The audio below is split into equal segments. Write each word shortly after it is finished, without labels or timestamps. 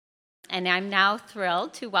And I'm now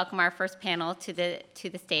thrilled to welcome our first panel to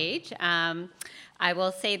the stage. I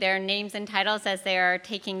will say their names and titles as they are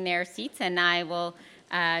taking their seats, and I will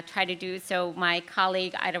try to do so. My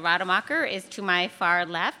colleague Ida Rademacher is to my far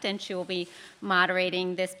left, and she will be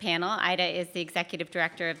moderating this panel. Ida is the Executive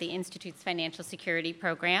Director of the Institute's Financial Security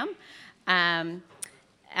Program. On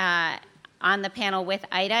the panel with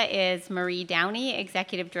Ida is Marie Downey,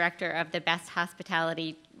 Executive Director of the Best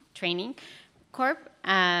Hospitality Training Corp.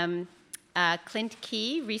 Clint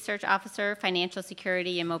Key, Research Officer, Financial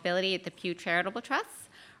Security and Mobility at the Pew Charitable Trust.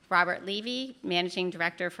 Robert Levy, Managing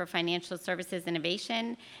Director for Financial Services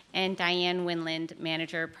Innovation, and Diane Winland,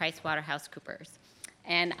 Manager, PricewaterhouseCoopers.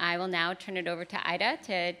 And I will now turn it over to Ida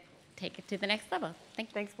to take it to the next level.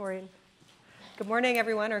 Thanks, Maureen. Good morning,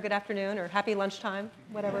 everyone, or good afternoon, or happy lunchtime,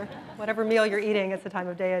 whatever meal you're eating, it's the time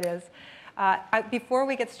of day it is. Before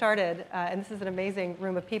we get started, and this is an amazing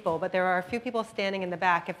room of people, but there are a few people standing in the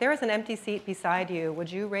back. If there is an empty seat beside you,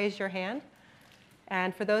 would you raise your hand?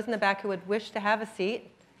 And for those in the back who would wish to have a seat,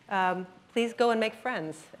 please go and make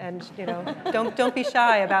friends. And don't be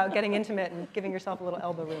shy about getting intimate and giving yourself a little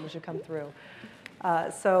elbow room as you come through.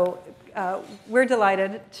 We're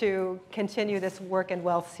delighted to continue this Work and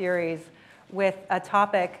Wealth series with a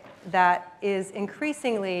topic that is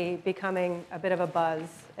increasingly becoming a bit of a buzz,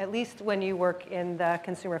 at least when you work in the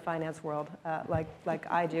consumer finance world,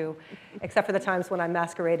 like I do, except for the times when I'm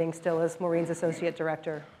masquerading still as Maureen's Associate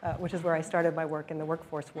Director, which is where I started my work in the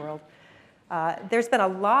workforce world. There's been a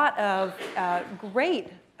lot of great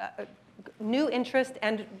new interest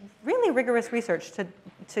and really rigorous research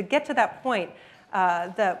to get to that point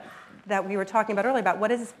that we were talking about earlier about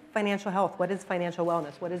what is financial health, what is financial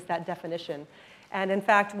wellness, what is that definition. And in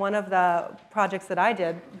fact, one of the projects that I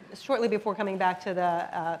did shortly before coming back to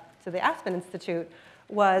the Aspen Institute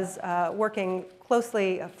was working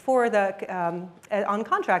closely on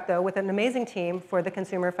contract, though, with an amazing team for the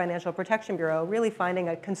Consumer Financial Protection Bureau, really finding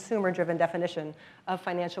a consumer-driven definition of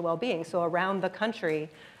financial well-being. So around the country,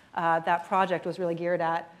 that project was really geared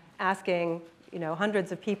at asking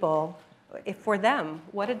hundreds of people, if for them,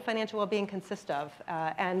 what did financial well-being consist of?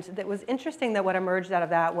 And it was interesting that what emerged out of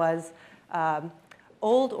that was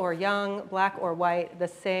old or young, black or white, the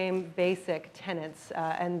same basic tenets.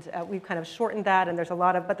 And we've kind of shortened that, and there was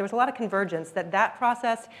a lot of convergence that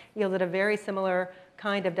process yielded a very similar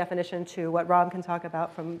kind of definition to what Rob can talk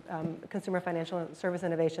about from Consumer Financial Service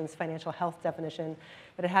Innovation's financial health definition.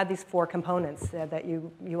 But it had these 4 components that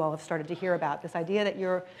you all have started to hear about. This idea that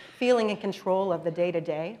you're feeling in control of the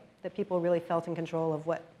day-to-day, that people really felt in control of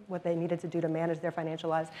what they needed to do to manage their financial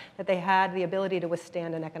lives, that they had the ability to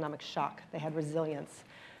withstand an economic shock, they had resilience,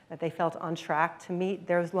 that they felt on track to meet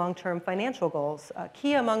their long-term financial goals,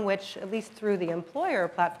 key among which, at least through the employer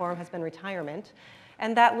platform, has been retirement.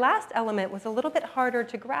 And that last element was a little bit harder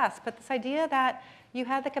to grasp, but this idea that you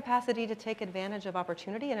had the capacity to take advantage of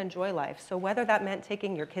opportunity and enjoy life. So whether that meant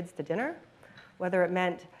taking your kids to dinner, whether it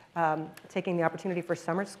meant taking the opportunity for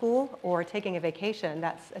summer school or taking a vacation,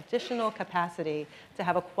 that's additional capacity to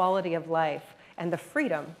have a quality of life and the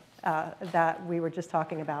freedom that we were just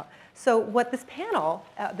talking about. So what this panel,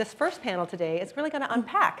 this first panel today, is really going to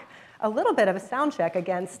unpack a little bit of a sound check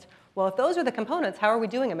against, well, if those are the components, how are we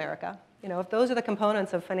doing, America? If those are the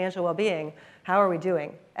components of financial well-being, how are we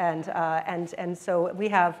doing? And so we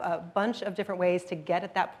have a bunch of different ways to get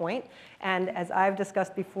at that point. And as I've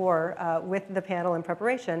discussed before with the panel in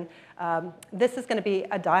preparation, this is going to be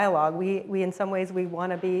a dialogue. We in some ways, we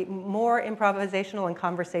want to be more improvisational and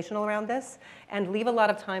conversational around this and leave a lot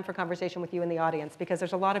of time for conversation with you in the audience, because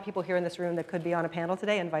there's a lot of people here in this room that could be on a panel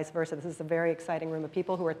today and vice versa. This is a very exciting room of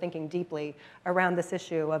people who are thinking deeply around this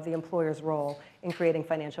issue of the employer's role in creating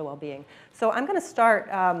financial well-being. So I'm going to start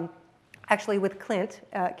actually with Clint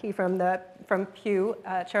Key from Pew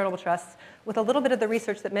Charitable Trusts, with a little bit of the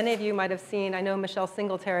research that many of you might have seen. I know Michelle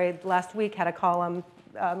Singletary last week had a column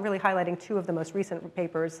really highlighting 2 of the most recent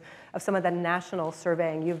papers of some of the national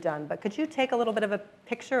surveying you've done. But could you take a little bit of a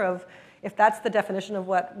picture of, if that's the definition of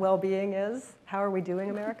what well-being is, how are we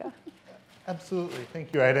doing, America? Absolutely.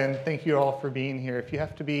 Thank you, Ida, and thank you all for being here. If you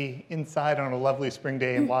have to be inside on a lovely spring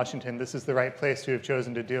day in Washington, this is the right place to have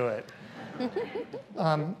chosen to do it.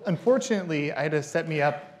 Unfortunately, Ida set me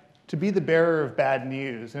up to be the bearer of bad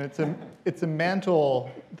news, and it's a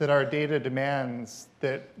mantle that our data demands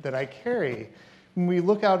that I carry. When we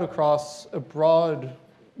look out across a broad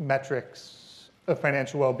metrics of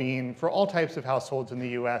financial well-being for all types of households in the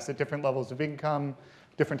US at different levels of income,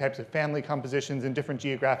 different types of family compositions in different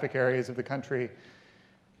geographic areas of the country,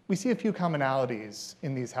 we see a few commonalities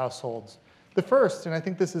in these households. The first, and I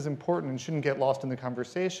think this is important and shouldn't get lost in the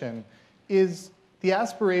conversation, is the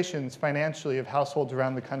aspirations financially of households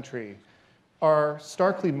around the country are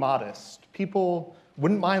starkly modest. People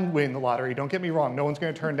wouldn't mind winning the lottery, don't get me wrong, no one's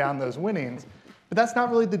going to turn down those winnings, but that's not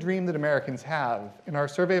really the dream that Americans have. In our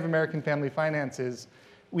survey of American family finances,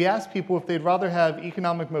 we asked people if they'd rather have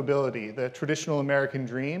economic mobility, the traditional American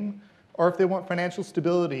dream, or if they want financial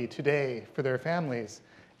stability today for their families.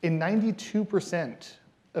 In 92%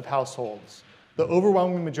 of households, the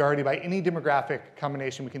overwhelming majority by any demographic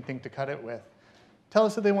combination we can think to cut it with, tell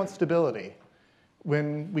us that they want stability.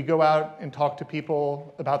 When we go out and talk to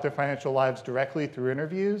people about their financial lives directly through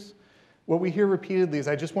interviews, what we hear repeatedly is,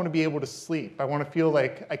 I just want to be able to sleep. I want to feel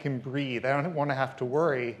like I can breathe. I don't want to have to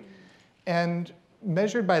worry. And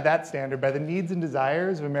measured by that standard, by the needs and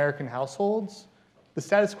desires of American households, the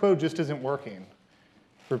status quo just isn't working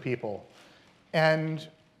for people. And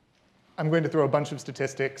I'm going to throw a bunch of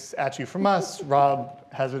statistics at you from us. Rob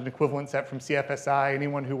has an equivalent set from CFSI.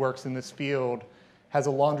 Anyone who works in this field has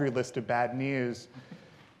a laundry list of bad news.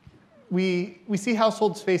 We see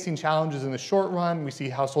households facing challenges in the short run. We see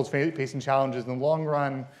households facing challenges in the long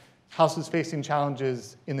run, households facing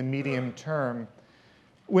challenges in the medium term.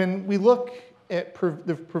 When we look at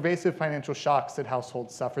the pervasive financial shocks that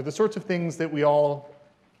households suffer, the sorts of things that we all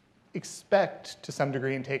expect to some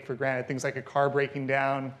degree and take for granted, things like a car breaking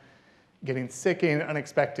down, getting sick, an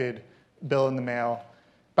unexpected bill in the mail.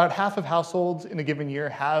 About half of households in a given year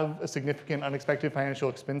have a significant unexpected financial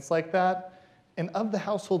expense like that. And of the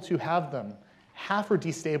households who have them, half are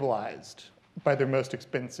destabilized by their most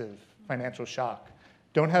expensive financial shock.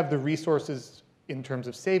 Don't have the resources in terms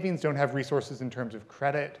of savings, don't have resources in terms of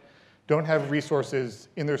credit, don't have resources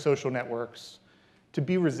in their social networks to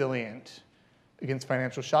be resilient against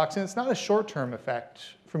financial shocks. And it's not a short-term effect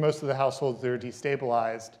for most of the households that are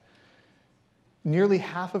destabilized. Nearly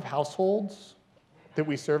half of households that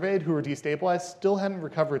we surveyed who were destabilized still hadn't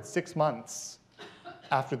recovered 6 months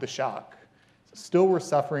after the shock. Still were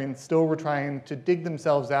suffering, still were trying to dig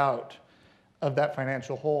themselves out of that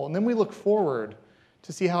financial hole. And then we look forward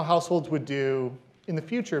to see how households would do in the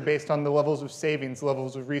future based on the levels of savings,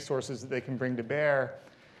 levels of resources that they can bring to bear.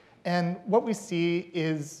 And what we see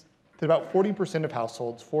is that about 40% of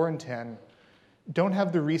households, 4 in 10, don't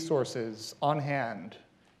have the resources on hand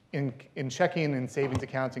in checking and savings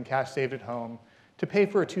accounts and cash saved at home to pay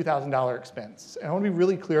for a $2,000 expense. And I want to be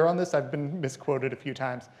really clear on this. I've been misquoted a few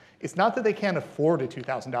times. It's not that they can't afford a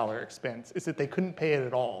 $2,000 expense. It's that they couldn't pay it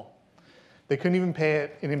at all. They couldn't even pay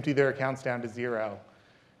it and empty their accounts down to zero.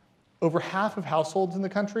 Over half of households in the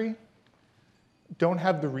country don't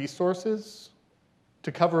have the resources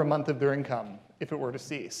to cover a month of their income if it were to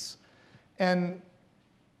cease. And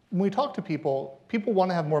when we talk to people, people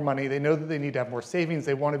want to have more money. They know that they need to have more savings.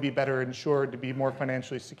 They want to be better insured, to be more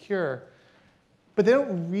financially secure. But they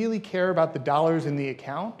don't really care about the dollars in the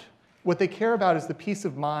account. What they care about is the peace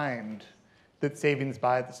of mind that savings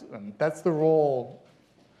buys them. That's the role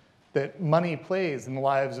that money plays in the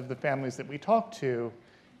lives of the families that we talk to,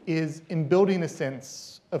 is in building a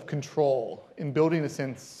sense of control, in building a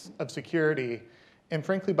sense of security. And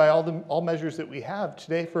frankly, by all measures that we have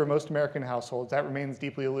today for most American households, that remains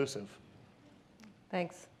deeply elusive.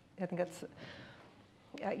 Thanks. I think that's,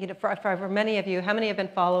 for many of you, how many have been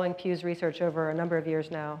following Pew's research over a number of years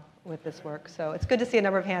now with this work? So it's good to see a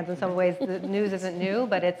number of hands. In some ways, the news isn't new,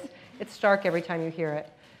 but it's stark every time you hear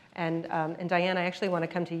it. And Diane, I actually want to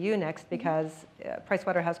come to you next because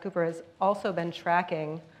PricewaterhouseCoopers has also been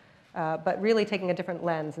tracking, but really taking a different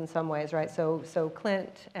lens in some ways, right? So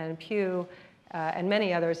Clint and Pew and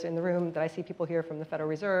many others in the room that I see people here from the Federal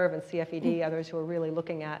Reserve and CFED, others who are really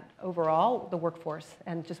looking at overall the workforce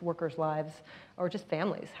and just workers' lives, or just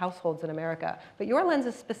families, households in America. But your lens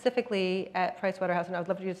is specifically at Pricewaterhouse, and I would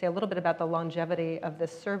love for you to say a little bit about the longevity of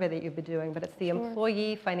this survey that you've been doing, but it's the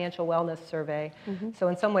Employee Financial Wellness Survey. So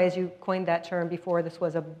in some ways, you coined that term before this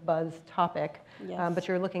was a buzz topic, but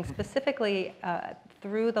you're looking specifically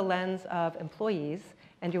through the lens of employees,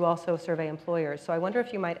 and you also survey employers. So I wonder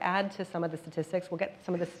if you might add to some of the statistics. We'll get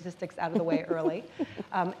some of the statistics out of the way early.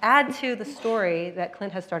 Add to the story that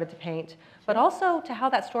Clint has started to paint, but also to how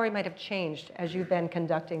that story might have changed as you've been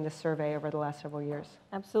conducting this survey over the last several years.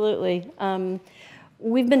 Absolutely.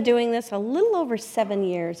 We've been doing this a little over 7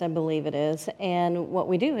 years, I believe it is, and what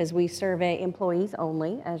we do is we survey employees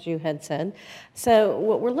only, as you had said. So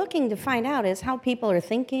what we're looking to find out is how people are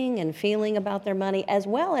thinking and feeling about their money, as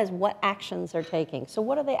well as what actions they're taking. So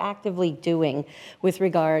what are they actively doing with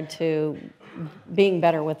regard to being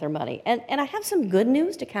better with their money? And I have some good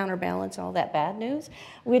news to counterbalance all that bad news,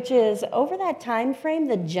 which is over that time frame,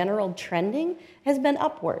 the general trending has been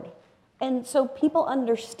upward. And so people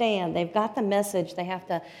understand, they've got the message, they have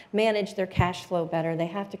to manage their cash flow better, they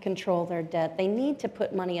have to control their debt, they need to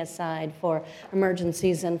put money aside for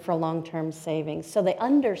emergencies and for long-term savings. So they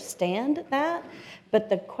understand that, but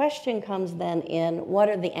the question comes then in, what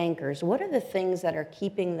are the anchors? What are the things that are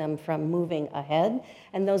keeping them from moving ahead?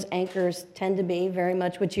 And those anchors tend to be very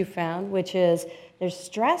much what you found, which is there's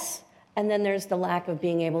stress, and then there's the lack of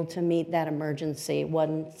being able to meet that emergency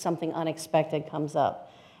when something unexpected comes up.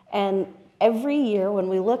 And every year when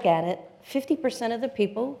we look at it, 50% of the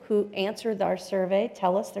people who answered our survey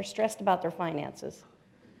tell us they're stressed about their finances.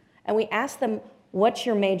 And we ask them, what's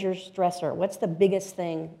your major stressor? What's the biggest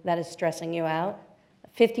thing that is stressing you out?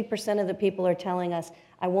 50% of the people are telling us,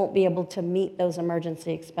 I won't be able to meet those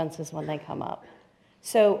emergency expenses when they come up.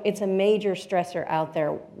 So it's a major stressor out there.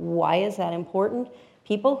 Why is that important?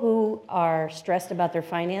 People who are stressed about their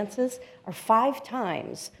finances are 5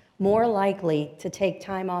 times more likely to take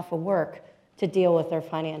time off of work to deal with their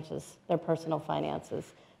finances, their personal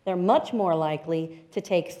finances. They're much more likely to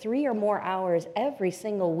take 3 or more hours every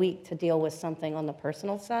single week to deal with something on the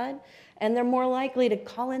personal side, and they're more likely to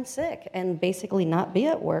call in sick and basically not be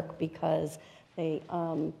at work because they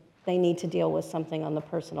need to deal with something on the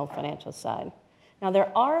personal financial side. Now,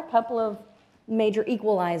 there are a couple of major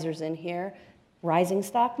equalizers in here: rising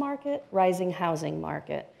stock market, rising housing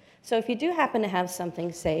market. So if you do happen to have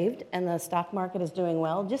something saved and the stock market is doing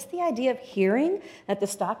well, just the idea of hearing that the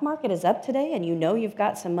stock market is up today and you know you've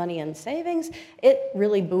got some money in savings, it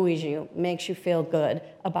really buoys you, makes you feel good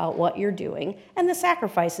about what you're doing and the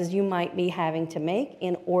sacrifices you might be having to make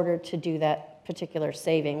in order to do that particular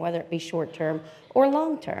saving, whether it be short-term or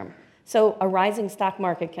long-term. So a rising stock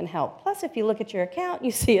market can help. Plus, if you look at your account,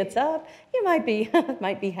 you see it's up, you might be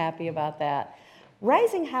happy about that.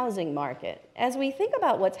 Rising housing market. As we think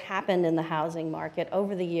about what's happened in the housing market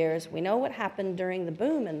over the years, we know what happened during the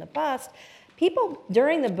boom and the bust. People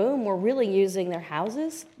during the boom were really using their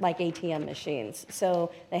houses like ATM machines.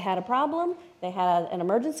 So they had a problem, they had an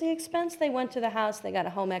emergency expense, they went to the house, they got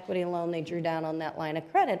a home equity loan, they drew down on that line of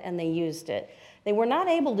credit, and they used it. They were not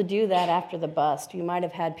able to do that after the bust. You might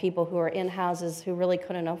have had people who are in houses who really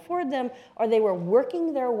couldn't afford them, or they were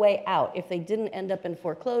working their way out. If they didn't end up in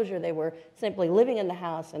foreclosure, they were simply living in the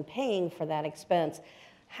house and paying for that expense.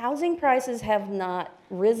 Housing prices have not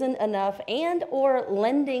risen enough, and or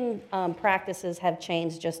lending practices have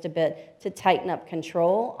changed just a bit to tighten up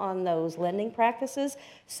control on those lending practices,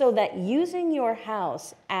 so that using your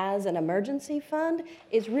house as an emergency fund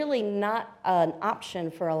is really not an option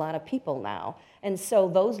for a lot of people now. And so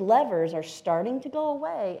those levers are starting to go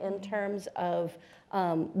away in terms of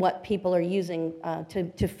what people are using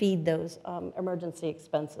to feed those emergency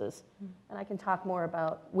expenses. And I can talk more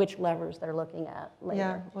about which levers they're looking at later.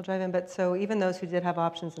 Yeah, we'll drive in. But so even those who did have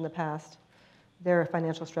options in the past, their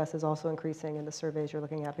financial stress is also increasing in the surveys you're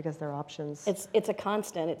looking at because their options. It's a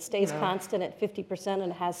constant. It stays constant at 50%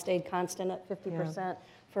 and has stayed constant at 50%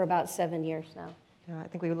 for about 7 years now. Yeah, I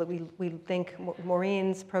think we think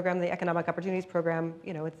Maureen's program, the Economic Opportunities Program,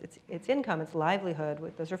 you know, it's income, it's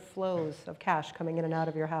livelihood. Those are flows of cash coming in and out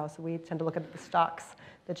of your house. We tend to look at the stocks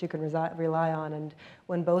that you can rely on, and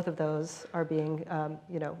when both of those are being,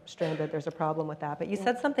 stranded, there's a problem with that. But you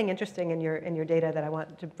said something interesting in your data that I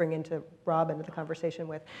want to bring into Rob into the conversation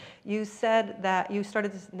with. You said that you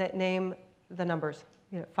started to name the numbers.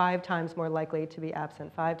 5 times more likely to be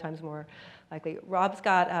absent, 5 times more likely. Rob's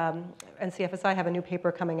got, and CFSI have a new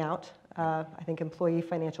paper coming out, I think Employee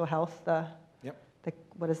Financial Health,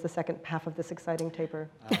 what is the second half of this exciting paper?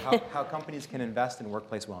 How companies can invest in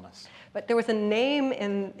workplace wellness. But there was a name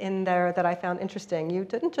in there that I found interesting. You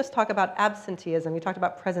didn't just talk about absenteeism, you talked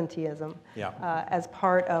about presenteeism as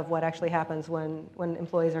part of what actually happens when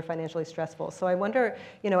employees are financially stressful. So I wonder,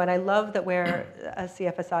 and I love that where a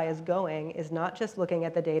CFSI is going is not just looking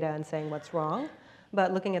at the data and saying what's wrong,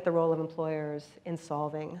 but looking at the role of employers in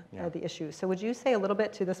solving the issues. So would you say a little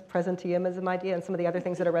bit to this presenteeism idea and some of the other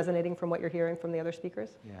things that are resonating from what you're hearing from the other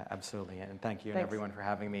speakers? Yeah, absolutely. And thank you and everyone for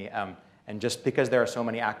having me. And just because there are so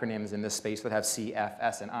many acronyms in this space that have C, F,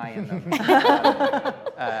 S, and I in them,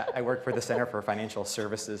 I work for the Center for Financial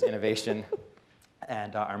Services Innovation,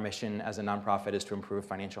 and our mission as a nonprofit is to improve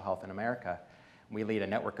financial health in America. We lead a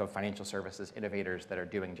network of financial services innovators that are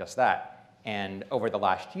doing just that. And over the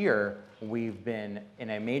last year, we've been in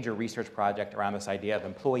a major research project around this idea of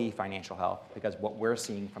employee financial health, because what we're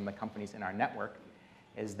seeing from the companies in our network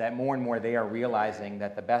is that more and more they are realizing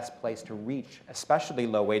that the best place to reach, especially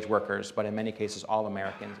low-wage workers, but in many cases all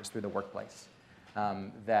Americans, is through the workplace.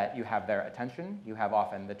 That you have their attention, you have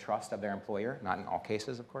often the trust of their employer, not in all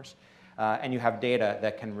cases, of course, and you have data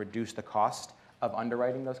that can reduce the cost of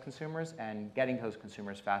underwriting those consumers and getting those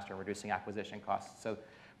consumers faster, reducing acquisition costs. So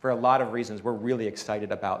for a lot of reasons, we're really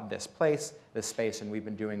excited about this space, and we've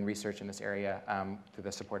been doing research in this area through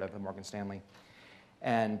the support of the Morgan Stanley.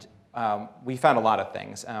 And we found a lot of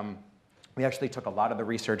things. We actually took a lot of the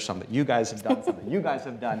research, some that you guys have done, some that you guys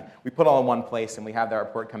have done. We put all in one place, and we have that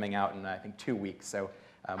report coming out in, I think, 2 weeks. So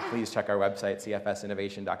please check our website,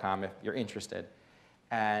 cfsinnovation.com, if you're interested.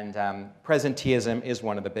 And presenteeism is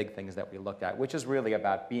one of the big things that we looked at, which is really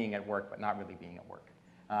about being at work, but not really being at work.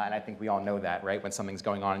 And I think we all know that, right? When something's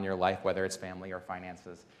going on in your life, whether it's family or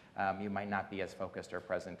finances, you might not be as focused or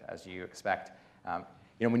present as you expect.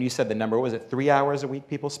 You know, when you said the number, what was it, 3 hours a week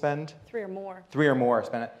people spend? 3 or more. 3 or more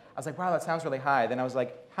spend it. I was like, wow, that sounds really high. Then I was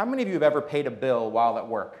like, how many of you have ever paid a bill while at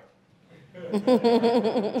work?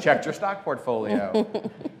 Checked your stock portfolio,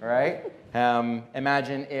 right?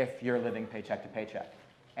 Imagine if you're living paycheck to paycheck,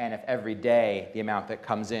 and if every day the amount that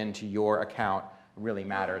comes into your account really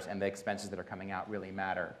matters and the expenses that are coming out really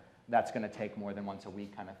matter. That's going to take more than once a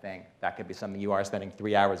week kind of thing. That could be something you are spending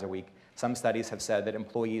 3 hours a week. Some studies have said that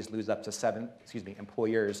employers lose up to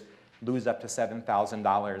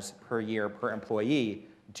 $7,000 per year per employee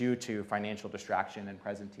due to financial distraction and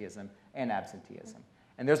presenteeism and absenteeism.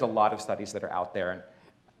 And there's a lot of studies that are out there, and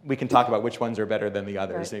we can talk about which ones are better than the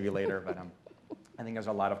others maybe later, but I think there's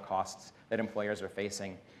a lot of costs that employers are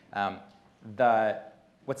facing.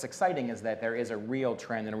 What's exciting is that there is a real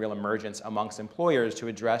trend and a real emergence amongst employers to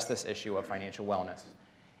address this issue of financial wellness.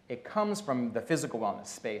 It comes from the physical wellness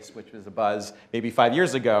space, which was a buzz maybe 5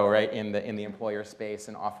 years ago, right, in the employer space,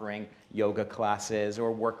 and offering yoga classes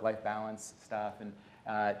or work-life balance stuff and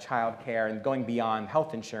childcare, and going beyond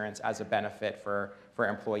health insurance as a benefit for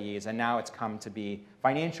employees. And now it's come to be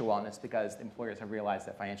financial wellness because employers have realized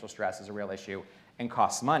that financial stress is a real issue and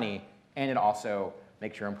costs money, and it also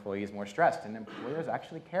makes your employees more stressed. And employers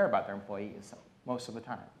actually care about their employees most of the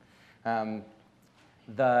time.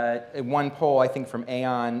 One poll, I think, from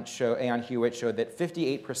Aon Hewitt showed that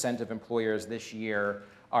 58% of employers this year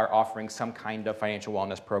are offering some kind of financial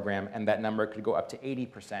wellness program, and that number could go up to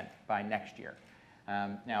 80% by next year.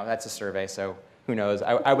 Now, that's a survey, so who knows?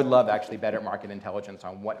 I would love actually better market intelligence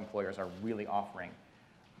on what employers are really offering.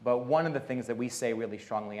 But one of the things that we say really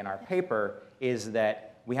strongly in our paper is that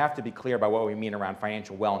we have to be clear about what we mean around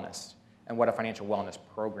financial wellness and what a financial wellness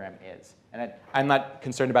program is. And I'm not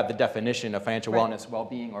concerned about the definition of financial wellness,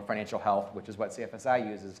 well-being, or financial health, which is what CFSI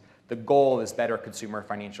uses. The goal is better consumer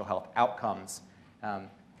financial health outcomes.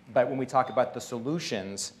 But when we talk about the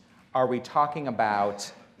solutions, are we talking about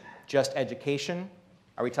just education?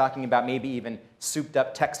 Are we talking about maybe even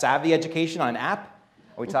souped-up tech-savvy education on an app?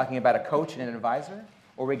 Are we talking about a coach and an advisor?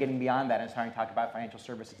 Or are we getting beyond that and starting to talk about financial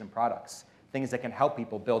services and products? Things that can help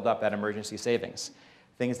people build up that emergency savings.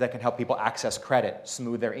 Things that can help people access credit,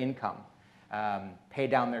 smooth their income, pay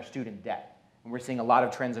down their student debt. And we're seeing a lot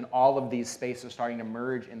of trends in all of these spaces starting to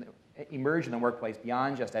emerge in the workplace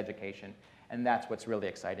beyond just education. And that's what's really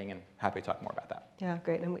exciting, and happy to talk more about that. Yeah,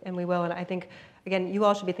 great, and we will. And I think, again, you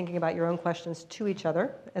all should be thinking about your own questions to each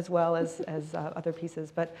other as well as other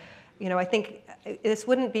pieces. But you know, I think this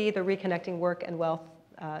wouldn't be the Reconnecting Work and Wealth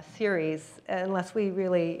series unless we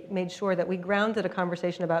really made sure that we grounded a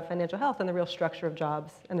conversation about financial health and the real structure of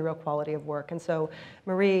jobs and the real quality of work. And so,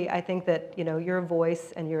 Marie, I think that your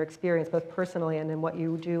voice and your experience, both personally and in what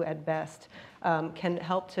you do at Best, can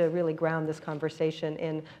help to really ground this conversation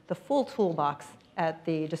in the full toolbox at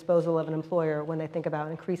the disposal of an employer when they think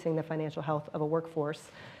about increasing the financial health of a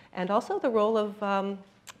workforce, and also the role of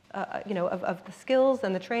of the skills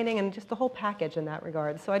and the training and just the whole package in that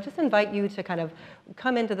regard. So I just invite you to kind of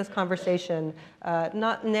come into this conversation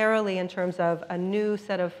not narrowly in terms of a new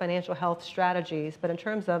set of financial health strategies, but in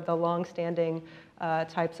terms of the long-standing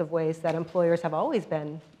types of ways that employers have always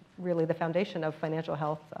been really the foundation of financial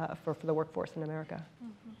health for the workforce in America.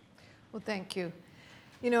 Mm-hmm. Well, thank you.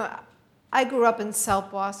 You know, I grew up in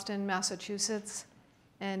South Boston, Massachusetts,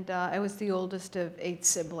 and I was the oldest of 8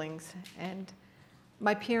 siblings. And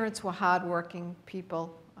my parents were hardworking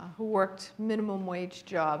people who worked minimum wage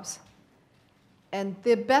jobs. And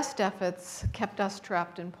their best efforts kept us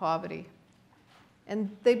trapped in poverty.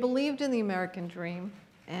 And they believed in the American dream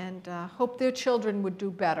and hoped their children would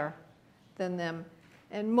do better than them.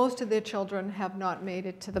 And most of their children have not made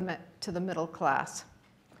it to the middle class.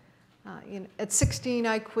 At 16,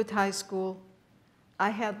 I quit high school. I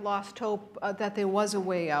had lost hope that there was a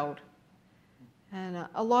way out. And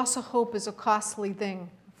a loss of hope is a costly thing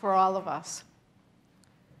for all of us.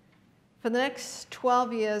 For the next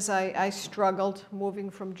 12 years, I struggled moving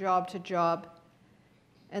from job to job.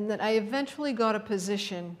 And then I eventually got a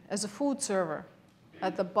position as a food server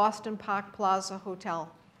at the Boston Park Plaza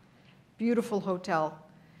Hotel. beautiful hotel.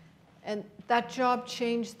 And that job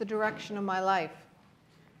changed the direction of my life.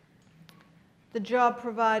 The job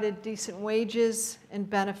provided decent wages and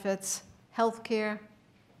benefits, health care,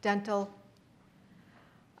 dental.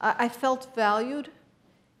 I felt valued,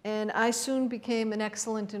 and I soon became an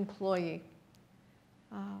excellent employee.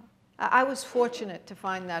 I was fortunate to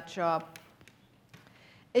find that job.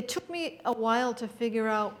 It took me a while to figure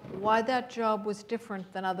out why that job was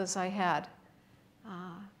different than others I had.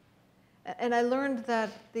 And I learned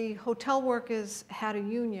that the hotel workers had a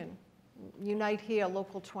union, Unite Here,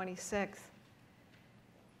 Local 26.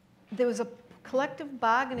 There was a collective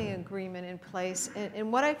bargaining agreement in place,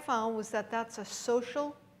 and what I found was that that's a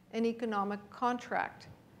social and economic contract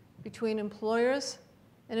between employers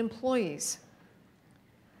and employees.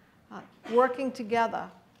 Working together,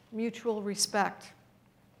 mutual respect.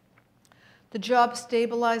 The job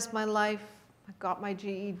stabilized my life. I got my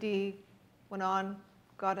GED, went on,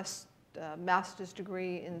 got a master's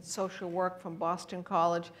degree in social work from Boston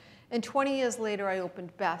College, and 20 years later I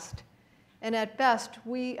opened BEST. And at BEST,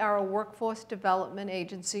 we are a workforce development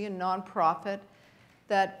agency, a nonprofit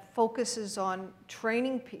that focuses on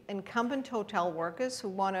training incumbent hotel workers who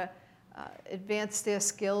want to advance their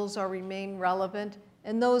skills or remain relevant,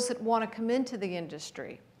 and those that want to come into the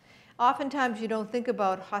industry. Oftentimes you don't think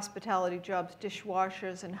about hospitality jobs,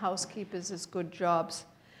 dishwashers and housekeepers as good jobs.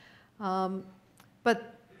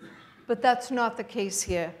 But that's not the case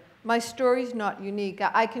here. My story's not unique.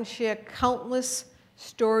 I can share countless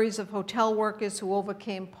stories of hotel workers who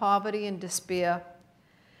overcame poverty and despair.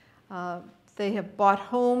 They have bought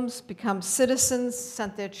homes, become citizens,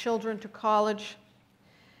 sent their children to college.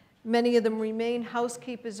 Many of them remain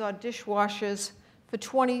housekeepers or dishwashers for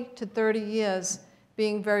 20 to 30 years,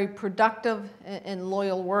 being very productive and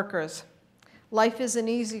loyal workers. Life isn't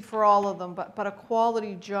easy for all of them, but a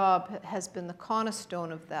quality job has been the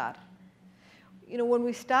cornerstone of that. You know, when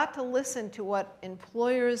we start to listen to what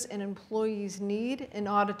employers and employees need in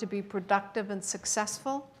order to be productive and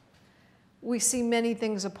successful, we see many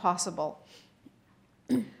things are possible.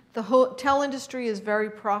 The hotel industry is very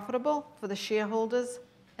profitable for the shareholders,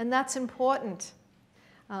 and that's important.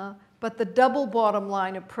 But the double bottom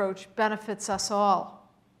line approach benefits us all.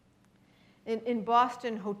 In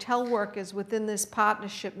Boston, hotel workers within this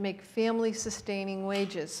partnership make family-sustaining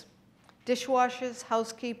wages. Dishwashers,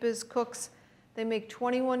 housekeepers, cooks, they make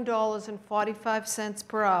 $21.45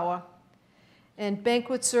 per hour, and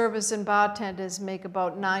banquet servers and bartenders make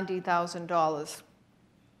about $90,000.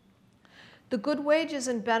 The good wages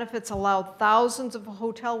and benefits allow thousands of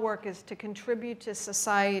hotel workers to contribute to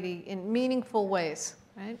society in meaningful ways,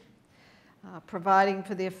 right? Providing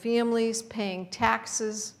for their families, paying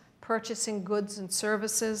taxes, purchasing goods and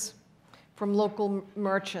services from local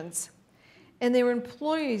merchants. And their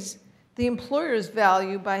employees, the employers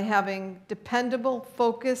value by having dependable,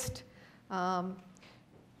 focused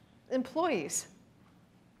employees.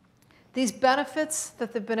 These benefits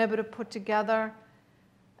that they've been able to put together,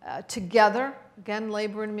 again,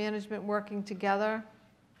 labor and management working together,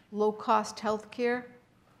 low-cost health care,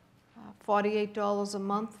 $48 a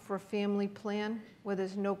month for a family plan where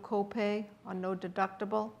there's no copay or no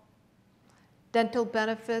deductible. Dental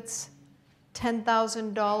benefits,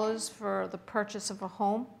 $10,000 for the purchase of a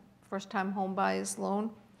home, first-time home buyer's loan.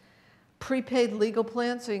 Prepaid legal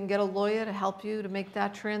plan, so you can get a lawyer to help you to make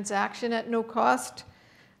that transaction at no cost.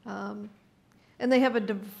 And they have a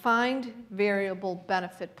defined variable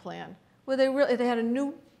benefit plan where they had a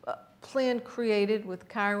new plan created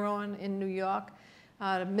with Chiron in New York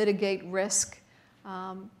to mitigate risk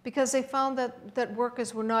because they found that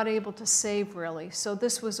workers were not able to save really. So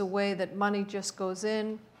this was a way that money just goes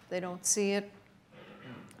in, they don't see it.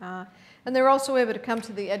 And they're also able to come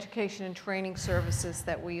to the education and training services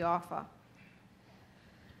that we offer.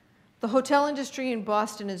 The hotel industry in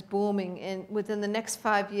Boston is booming, and within the next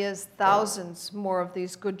 5 years, thousands more of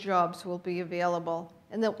these good jobs will be available.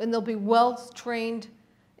 And they'll be well-trained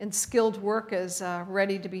and skilled workers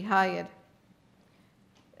ready to be hired.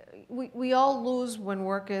 We all lose when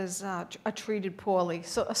workers are treated poorly.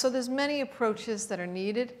 So there's many approaches that are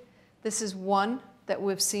needed. This is one that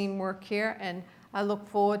we've seen work here, and I look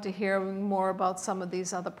forward to hearing more about some of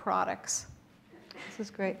these other products. This is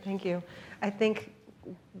great, thank you. I think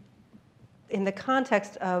in the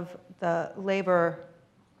context of the labor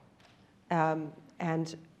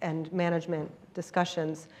and management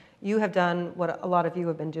discussions, you have done what a lot of you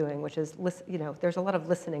have been doing, which is, there's a lot of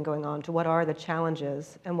listening going on to what are the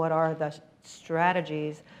challenges and what are the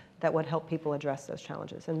strategies that would help people address those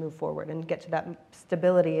challenges and move forward and get to that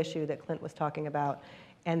stability issue that Clint was talking about,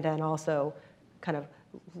 and then also kind of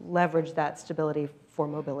leverage that stability for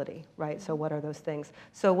mobility, right? So what are those things?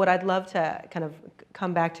 So what I'd love to kind of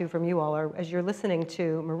come back to from you all are, as you're listening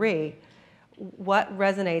to Marie, what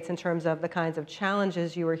resonates in terms of the kinds of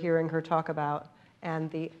challenges you were hearing her talk about and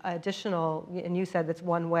the additional, and you said that's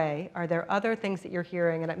one way, are there other things that you're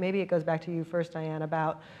hearing, and maybe it goes back to you first, Diane,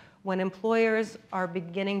 about when employers are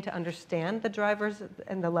beginning to understand the drivers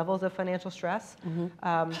and the levels of financial stress,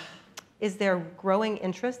 is there growing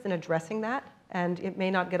interest in addressing that? And it may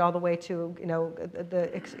not get all the way to the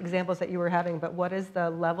examples that you were having, but what is the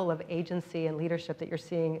level of agency and leadership that you're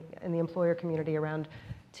seeing in the employer community around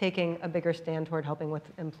taking a bigger stand toward helping with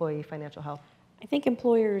employee financial health? I think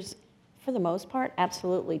employers, for the most part,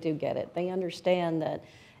 absolutely do get it. They understand that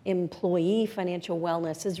employee financial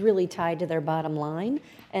wellness is really tied to their bottom line,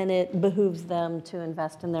 and it behooves them to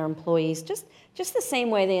invest in their employees just the same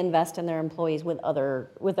way they invest in their employees with other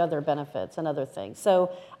benefits and other things.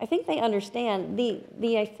 So I think they understand.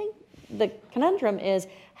 I think the conundrum is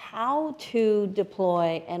how to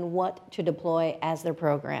deploy and what to deploy as their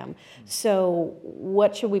program. So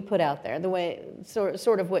what should we put out there? The way,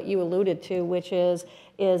 sort of what you alluded to, which is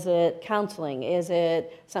it counseling? Is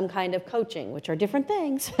it some kind of coaching, which are different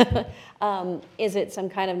things? Is it some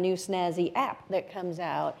kind of new snazzy app that comes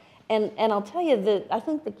out? And I'll tell you that I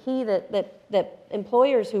think the key that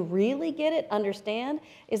employers who really get it understand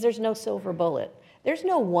is there's no silver bullet. There's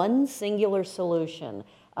no one singular solution.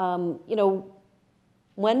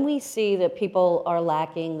 When we see that people are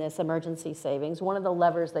lacking this emergency savings, one of the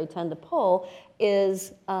levers they tend to pull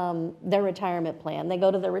is their retirement plan. They go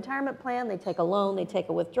to their retirement plan, they take a loan, they take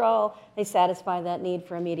a withdrawal, they satisfy that need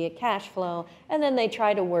for immediate cash flow, and then they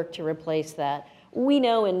try to work to replace that. We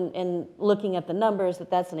know in looking at the numbers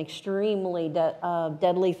that that's an extremely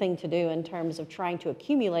deadly thing to do in terms of trying to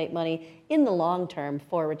accumulate money in the long term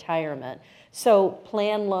for retirement. So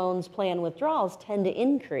plan loans, plan withdrawals tend to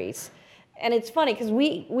increase. And it's funny because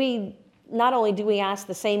we not only do we ask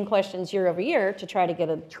the same questions year over year to try to get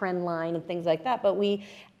a trend line and things like that, but we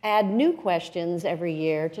add new questions every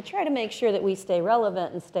year to try to make sure that we stay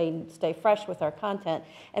relevant and stay fresh with our content.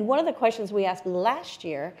 And one of the questions we asked last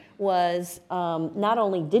year was not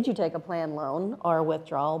only did you take a plan loan or a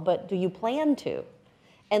withdrawal, but do you plan to?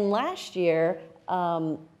 And last year,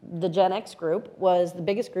 the Gen X group was the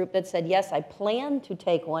biggest group that said, yes, I plan to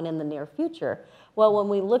take one in the near future. Well, when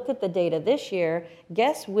we looked at the data this year,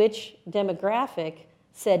 guess which demographic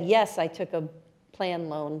said, yes, I took a plan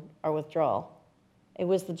loan or withdrawal? It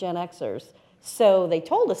was the Gen Xers. So they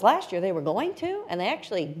told us last year they were going to, and they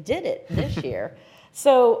actually did it this year.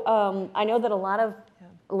 So I know that a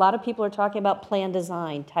lot of people are talking about plan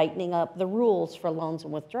design, tightening up the rules for loans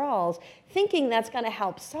and withdrawals, thinking that's going to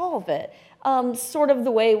help solve it. Sort of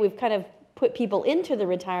the way we've kind of put people into the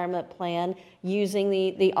retirement plan using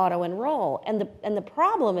the auto enroll. And the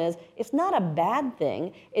problem is it's not a bad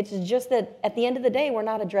thing. It's just that at the end of the day, we're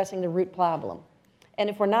not addressing the root problem. And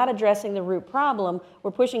if we're not addressing the root problem,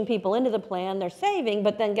 we're pushing people into the plan, they're saving,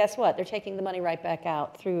 but then guess what? They're taking the money right back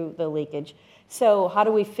out through the leakage. So how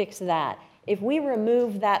do we fix that? If we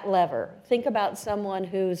remove that lever, think about someone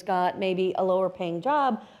who's got maybe a lower paying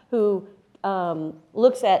job who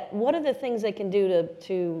looks at what are the things they can do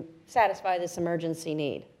to satisfy this emergency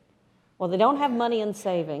need. Well, they don't have money in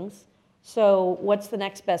savings, so what's the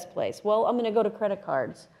next best place? Well, I'm going to go to credit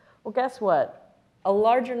cards. Well, guess what? A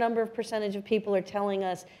larger percentage of people are telling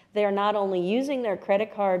us they are not only using their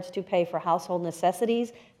credit cards to pay for household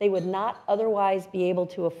necessities they would not otherwise be able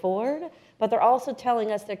to afford, but they're also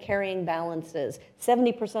telling us they're carrying balances.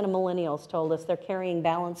 70% of millennials told us they're carrying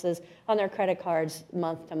balances on their credit cards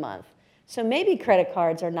month to month. So maybe credit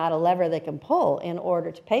cards are not a lever they can pull in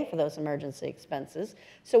order to pay for those emergency expenses.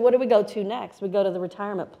 So what do we go to next? We go to the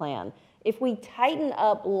retirement plan. If we tighten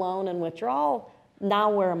up loan and withdrawal,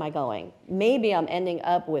 now where am I going? Maybe I'm ending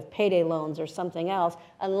up with payday loans or something else,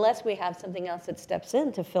 unless we have something else that steps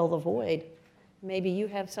in to fill the void. Maybe you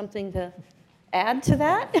have something to add to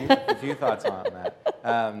that? A few thoughts on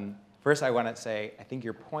that. First, I want to say, I think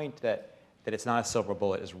your point that it's not a silver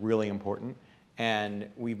bullet is really important. And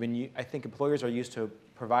I think employers are used to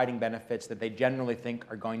providing benefits that they generally think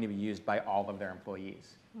are going to be used by all of their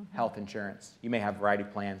employees. Mm-hmm. Health insurance. You may have a variety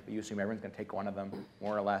of plans, but you assume everyone's going to take one of them,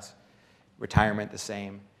 more or less. Retirement, the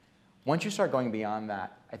same. Once you start going beyond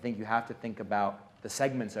that, I think you have to think about the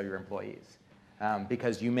segments of your employees.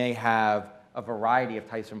 Because you may have a variety of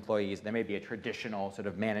types of employees. There may be a traditional sort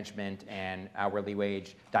of management and hourly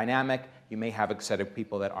wage dynamic. You may have a set of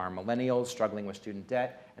people that are millennials struggling with student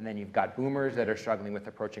debt, and then you've got boomers that are struggling with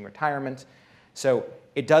approaching retirement. So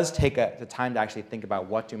it does take the time to actually think about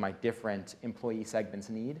what do my different employee segments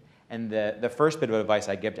need. And the first bit of advice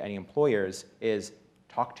I give to any employers is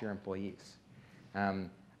talk to your employees.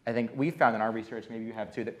 I think we found in our research, maybe you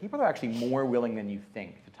have too, that people are actually more willing than you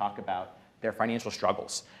think to talk about their financial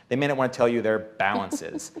struggles. They may not want to tell you their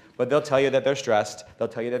balances, but they'll tell you that they're stressed. They'll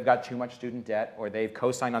tell you they've got too much student debt, or they've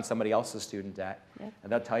co-signed on somebody else's student debt. Yep.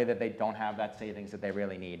 And they'll tell you that they don't have that savings that they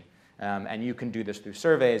really need. And you can do this through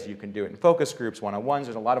surveys. You can do it in focus groups, one-on-ones.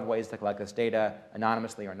 There's a lot of ways to collect this data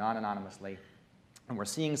anonymously or non-anonymously. And we're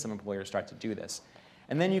seeing some employers start to do this.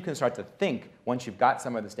 And then you can start to think, once you've got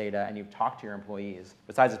some of this data and you've talked to your employees,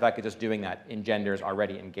 besides the fact that just doing that engenders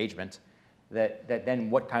already engagement, that then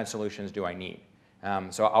what kind of solutions do I need?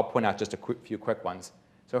 So I'll point out just a few quick ones.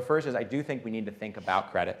 So first is I do think we need to think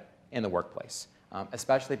about credit in the workplace,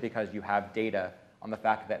 especially because you have data on the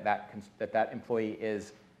fact that that employee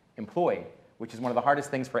is employed, which is one of the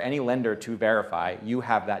hardest things for any lender to verify. You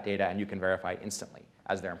have that data and you can verify instantly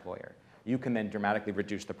as their employer. You can then dramatically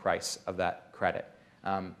reduce the price of that credit.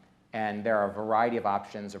 And there are a variety of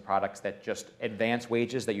options or products that just advance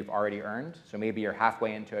wages that you've already earned. So maybe you're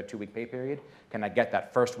halfway into a 2-week pay period. Can I get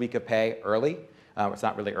that first week of pay early? It's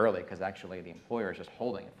not really early because actually the employer is just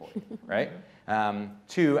holding it for you, right?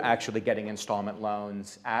 To actually getting installment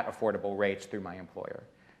loans at affordable rates through my employer.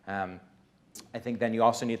 I think then you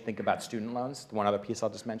also need to think about student loans. One other piece I'll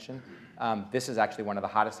just mention. This is actually one of the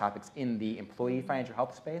hottest topics in the employee financial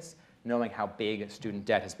health space, knowing how big student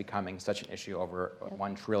debt is becoming such an issue, over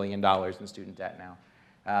 $1 trillion in student debt now.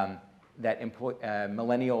 That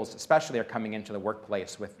millennials especially are coming into the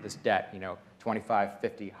workplace with this debt, $25,000,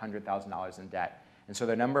 $50,000, $100,000 in debt. And so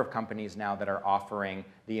there are a number of companies now that are offering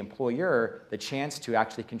the employer the chance to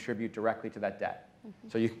actually contribute directly to that debt.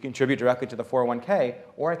 So you can contribute directly to the 401k,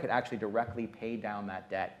 or I could actually directly pay down that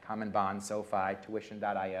debt. Common Bond, SoFi,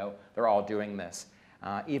 Tuition.io, they're all doing this.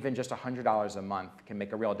 Even just $100 a month can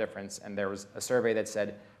make a real difference. And there was a survey that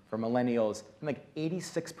said for millennials, like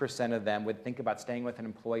 86% of them would think about staying with an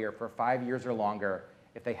employer for 5 years or longer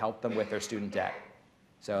if they helped them with their student debt.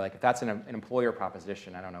 So like if that's an employer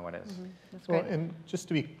proposition, I don't know what is. That's well, great. and just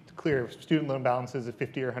to be clear, student loan balances of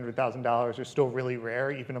 $50,000 or $100,000 are still really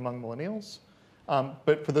rare, even among millennials.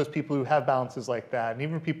 But for those people who have balances like that, and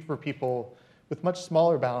even for people with much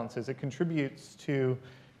smaller balances, it contributes to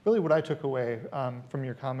really what I took away from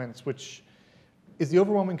your comments, which is the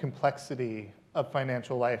overwhelming complexity of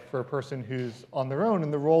financial life for a person who's on their own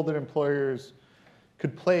and the role that employers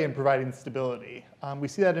could play in providing stability. We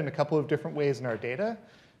see that in a couple of different ways in our data.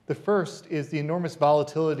 The first is the enormous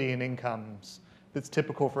volatility in incomes that's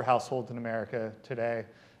typical for households in America today.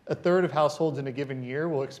 A third of households in a given year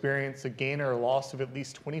will experience a gain or a loss of at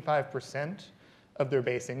least 25% of their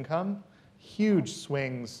base income. Huge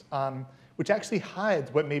swings, which actually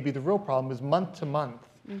hides what may be the real problem, is month-to-month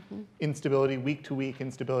instability, week-to-week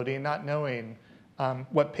instability, and not knowing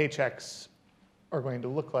what paychecks are going to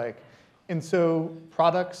look like. And so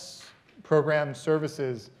products, programs,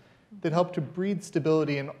 services that help to breed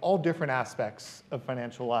stability in all different aspects of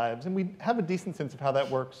financial lives. And we have a decent sense of how that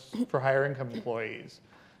works for higher income employees.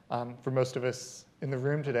 For most of us in the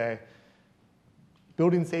room today,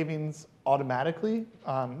 building savings automatically,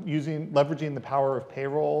 leveraging the power of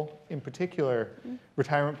payroll in particular,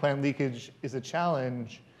 retirement plan leakage is a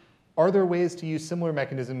challenge. Are there ways to use similar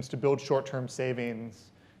mechanisms to build short-term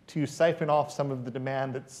savings, to siphon off some of the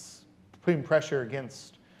demand that's putting pressure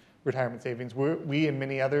against retirement savings? We and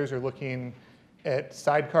many others are looking at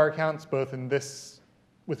sidecar accounts, both in this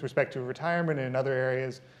with respect to retirement and in other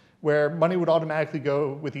areas, where money would automatically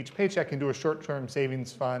go with each paycheck into a short-term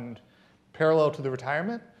savings fund parallel to the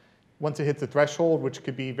retirement. Once it hits a threshold, which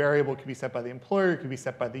could be variable, could be set by the employer, could be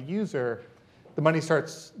set by the user,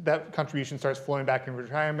 that contribution starts flowing back in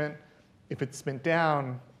retirement. If it's spent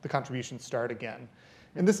down, the contributions start again.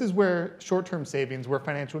 And this is where short-term savings, where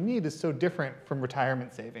financial need is so different from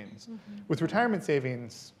retirement savings. With retirement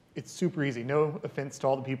savings, it's super easy. No offense to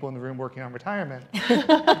all the people in the room working on retirement.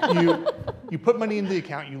 You put money into the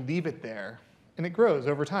account, you leave it there, and it grows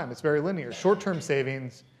over time. It's very linear. Short-term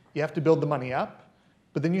savings, you have to build the money up,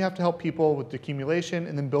 but then you have to help people with accumulation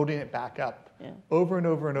and then building it back up over and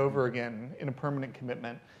over and over again in a permanent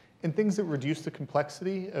commitment. And things that reduce the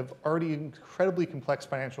complexity of already incredibly complex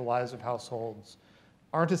financial lives of households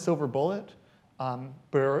aren't a silver bullet,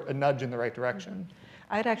 but are a nudge in the right direction.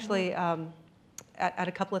 I'd actually add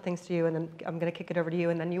a couple of things to you, and then I'm going to kick it over to you,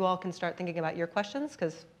 and then you all can start thinking about your questions,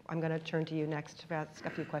 because I'm going to turn to you next to ask a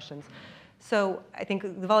few questions. So I think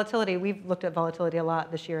the volatility, we've looked at volatility a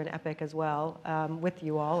lot this year in EPIC as well, with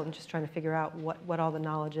you all, and just trying to figure out what all the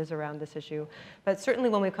knowledge is around this issue. But certainly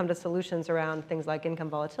when we come to solutions around things like income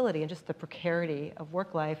volatility and just the precarity of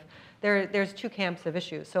work life, there's two camps of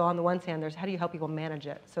issues. So on the one hand, there's how do you help people manage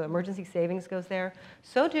it? So emergency savings goes there.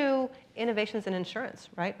 So do innovations in insurance,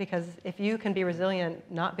 right? Because if you can be resilient,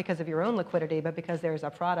 not because of your own liquidity, but because there's a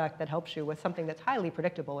product that helps you with something that's highly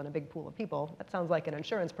predictable in a big pool of people, that sounds like an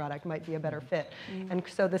insurance product might be a better fit. And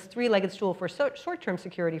so this three-legged stool for short-term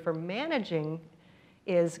security for managing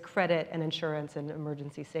is credit and insurance and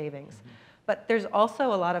emergency savings. But there's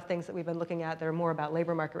also a lot of things that we've been looking at that are more about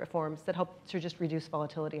labor market reforms that help to just reduce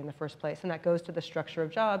volatility in the first place. And that goes to the structure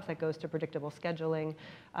of jobs, that goes to predictable scheduling.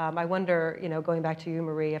 I wonder, going back to you,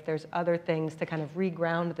 Marie, if there's other things to kind of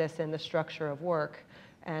reground this in the structure of work.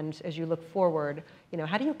 And as you look forward,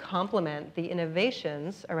 how do you complement the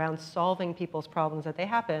innovations around solving people's problems that they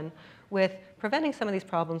happen with preventing some of these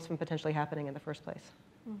problems from potentially happening in the first place?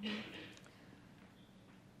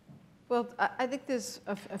 Well, I think there's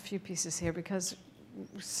a few pieces here because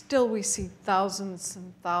still we see thousands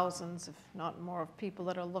and thousands, if not more, of people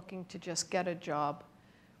that are looking to just get a job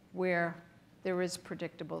where there is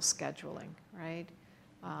predictable scheduling, right?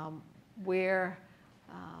 Where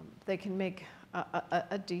they can make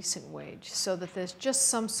a decent wage so that there's just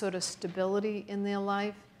some sort of stability in their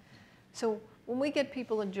life. So when we get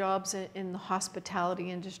people in jobs in the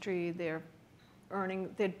hospitality industry, they're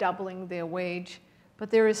doubling their wage. But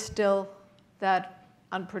there is still that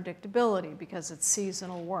unpredictability because it's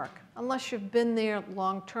seasonal work. Unless you've been there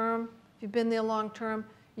long term,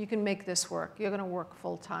 you can make this work. You're going to work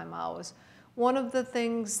full-time hours. One of the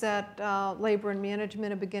things that labor and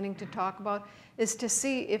management are beginning to talk about is to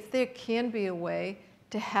see if there can be a way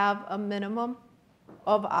to have a minimum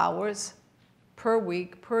of hours per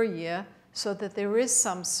week, per year, so that there is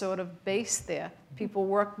some sort of base there. People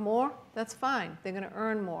work more, that's fine. They're going to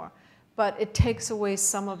earn more. But it takes away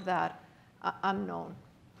some of that unknown.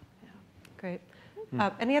 Yeah. Great.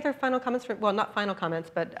 Any other final comments? Well, not final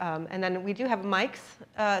comments, but, and then we do have mics.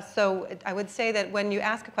 So I would say that when you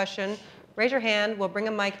ask a question, raise your hand, we'll bring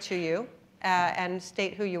a mic to you, and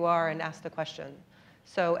state who you are and ask the question.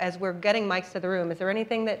 So as we're getting mics to the room, is there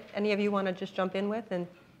anything that any of you want to just jump in with and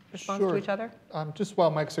respond to each other? Just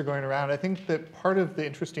while mics are going around, I think that part of the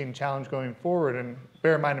interesting challenge going forward, and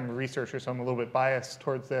bear in mind I'm a researcher, so I'm a little bit biased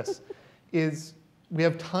towards this, is we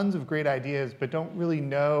have tons of great ideas, but don't really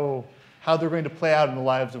know how they're going to play out in the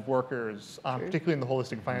lives of workers, particularly in the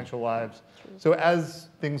holistic financial lives. So as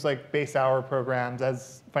things like base hour programs,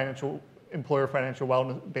 as employer financial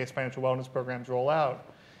wellness-based financial wellness programs roll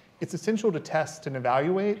out, it's essential to test and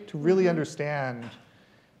evaluate to really understand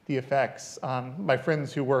the effects. My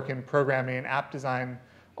friends who work in programming and app design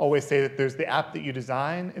always say that there's the app that you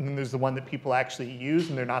design, and then there's the one that people actually use,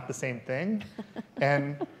 and they're not the same thing.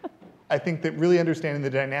 And I think that really understanding the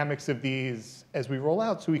dynamics of these as we roll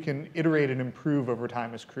out so we can iterate and improve over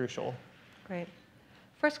time is crucial. Great.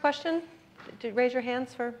 First question, raise your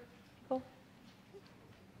hands for people.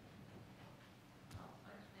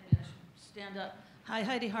 Stand up. Hi,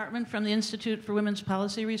 Heidi Hartman from the Institute for Women's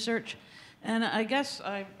Policy Research. And I guess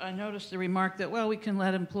I noticed the remark that, well, we can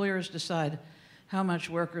let employers decide how much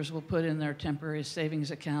workers will put in their temporary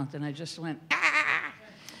savings account. And I just went,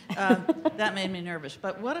 that made me nervous.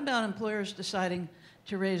 But what about employers deciding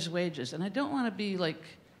to raise wages? And I don't want to be like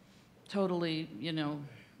totally,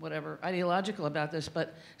 whatever, ideological about this,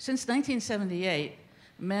 but since 1978,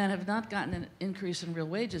 men have not gotten an increase in real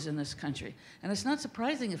wages in this country. And it's not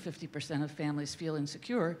surprising if 50% of families feel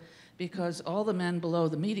insecure because all the men below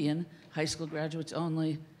the median, high school graduates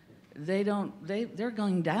only, they're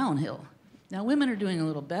going downhill. Now women are doing a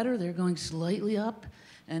little better, they're going slightly up,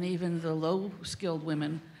 and even the low-skilled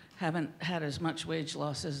women haven't had as much wage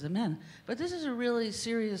loss as the men. But this is a really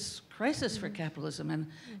serious crisis for capitalism, and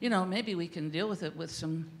maybe we can deal with it with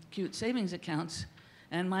some cute savings accounts.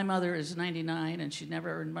 And my mother is 99, and she'd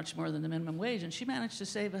never earned much more than the minimum wage, and she managed to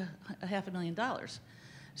save a $500,000.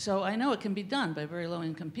 So I know it can be done by very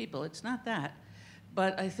low-income people. It's not that.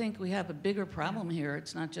 But I think we have a bigger problem here.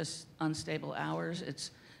 It's not just unstable hours.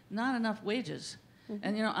 It's not enough wages.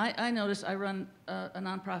 And I noticed, I run a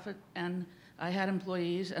nonprofit, and I had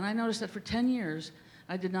employees, and I noticed that for 10 years,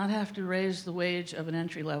 I did not have to raise the wage of an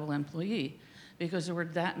entry-level employee because there were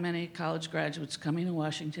that many college graduates coming to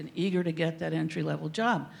Washington eager to get that entry-level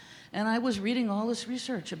job. And I was reading all this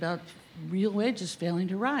research about real wages failing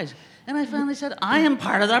to rise. And I finally said, I am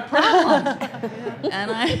part of that problem.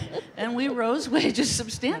 And we rose wages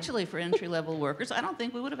substantially for entry-level workers. I don't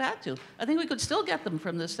think we would have had to. I think we could still get them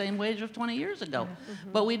from the same wage of 20 years ago.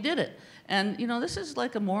 But we did it. And this is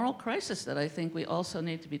like a moral crisis that I think we also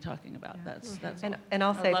need to be talking about. That's and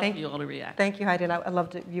I'll say thank you all to react. Thank you, Heidi, and I'd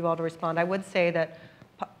love you all to respond. I would say that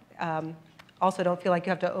also don't feel like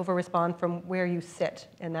you have to over-respond from where you sit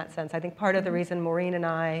in that sense. I think part of the reason Maureen and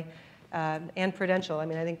I and Prudential, I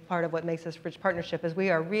think part of what makes this Rich Partnership is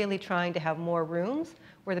we are really trying to have more rooms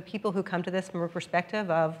where the people who come to this from a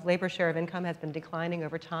perspective of labor share of income has been declining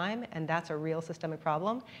over time, and that's a real systemic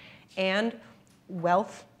problem, and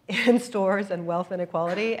wealth in stores and wealth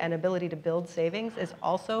inequality and ability to build savings is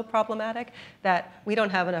also problematic, that we don't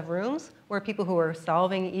have enough rooms where people who are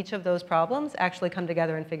solving each of those problems actually come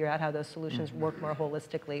together and figure out how those solutions work more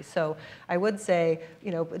holistically. So I would say,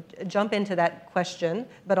 jump into that question,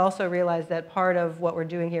 but also realize that part of what we're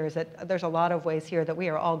doing here is that there's a lot of ways here that we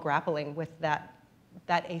are all grappling with that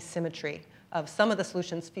asymmetry of some of the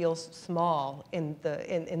solutions feel small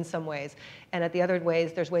in some ways, and at the other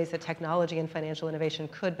ways, there's ways that technology and financial innovation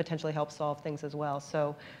could potentially help solve things as well.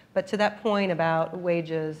 So, but to that point about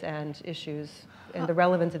wages and issues and the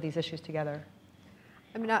relevance of these issues together.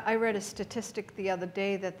 I mean, I read a statistic the other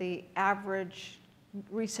day that the average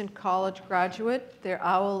recent college graduate, their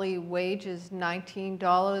hourly wage is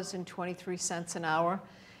 $19.23 an hour,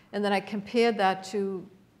 and then I compared that to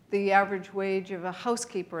the average wage of a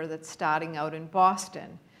housekeeper that's starting out in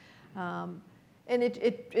Boston. And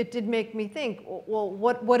it did make me think, well,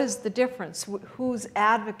 what is the difference? Who's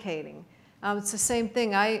advocating? It's the same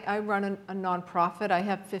thing. I run a nonprofit. I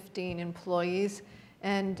have 15 employees,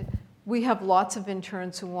 and we have lots of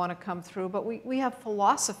interns who want to come through, but we have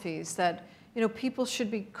philosophies that people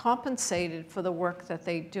should be compensated for the work that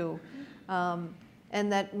they do,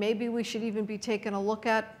 and that maybe we should even be taking a look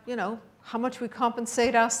at, how much we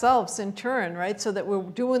compensate ourselves in turn, right? So that we're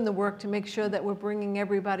doing the work to make sure that we're bringing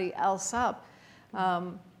everybody else up. I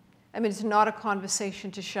mean, it's not a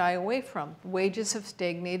conversation to shy away from. Wages have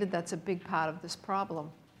stagnated. That's a big part of this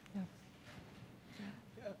problem. Yeah.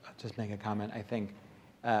 I'll just make a comment. I think,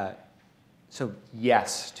 so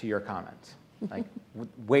yes to your comments. Like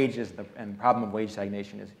wages and the problem of wage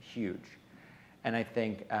stagnation is huge. And I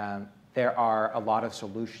think there are a lot of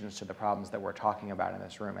solutions to the problems that we're talking about in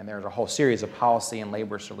this room. And there's a whole series of policy and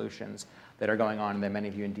labor solutions that are going on that many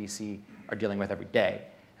of you in DC are dealing with every day.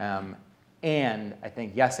 And I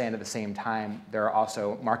think, yes, and at the same time, there are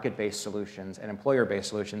also market-based solutions and employer-based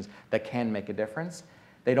solutions that can make a difference.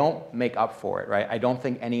 They don't make up for it, right? I don't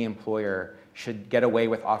think any employer should get away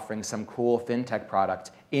with offering some cool fintech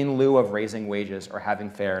product in lieu of raising wages or having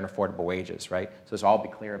fair and affordable wages, right? So let's all be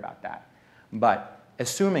clear about that. But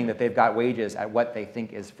assuming that they've got wages at what they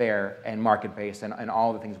think is fair and market-based and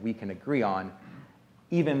all the things we can agree on,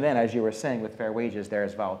 even then, as you were saying, with fair wages,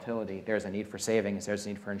 there's volatility, there's a need for savings, there's a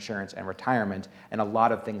need for insurance and retirement, and a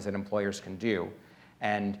lot of things that employers can do.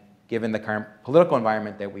 And given the current political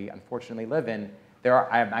environment that we unfortunately live in,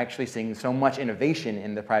 I'm actually seeing so much innovation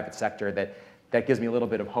in the private sector that gives me a little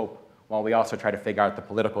bit of hope while we also try to figure out the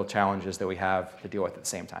political challenges that we have to deal with at the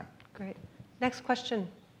same time. Great. Next question.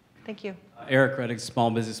 Thank you. Eric Reddick,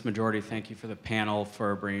 Small Business Majority. Thank you for the panel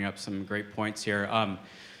for bringing up some great points here.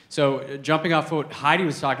 So jumping off what Heidi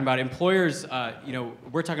was talking about, employers,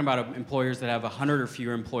 we're talking about employers that have 100 or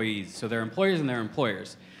fewer employees. So they're employers and they're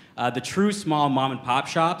employers. The true small mom and pop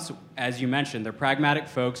shops, as you mentioned, they're pragmatic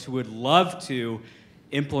folks who would love to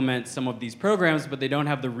implement some of these programs, but they don't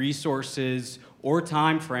have the resources or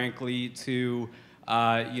time, frankly, to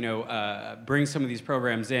bring some of these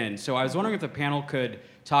programs in. So I was wondering if the panel could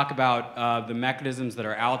talk about the mechanisms that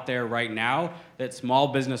are out there right now that small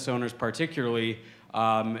business owners particularly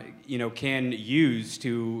can use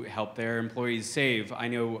to help their employees save. I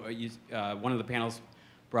know one of the panels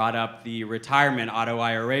brought up the retirement auto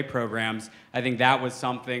IRA programs. I think that was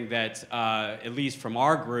something that, at least from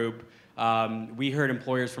our group, we heard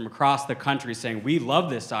employers from across the country saying, we love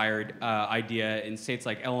this idea in states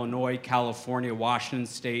like Illinois, California, Washington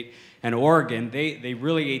State, and Oregon. They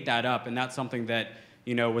really ate that up, and that's something that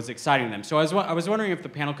was exciting them. So I was wondering if the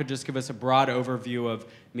panel could just give us a broad overview of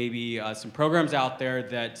maybe some programs out there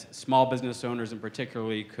that small business owners in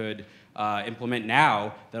particularly could implement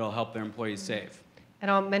now that'll help their employees save. And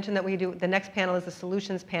I'll mention that the next panel is the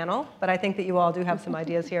solutions panel, but I think that you all do have some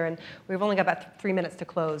ideas here, and we've only got about 3 minutes to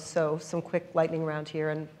close, so some quick lightning round here,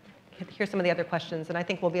 and hear some of the other questions, and I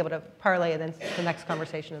think we'll be able to parlay it into the next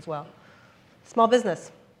conversation as well. Small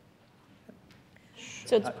business.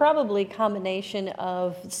 So it's probably a combination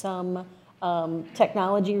of some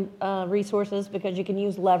technology resources, because you can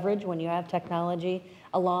use leverage when you have technology,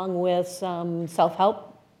 along with some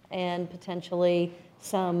self-help and potentially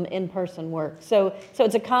some in-person work. So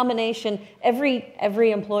it's a combination.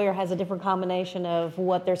 Every employer has a different combination of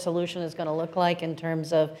what their solution is going to look like in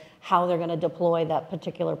terms of how they're going to deploy that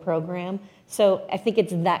particular program. So I think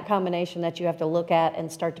it's that combination that you have to look at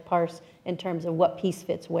and start to parse in terms of what piece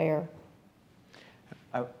fits where.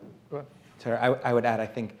 I would add, I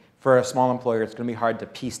think for a small employer, it's going to be hard to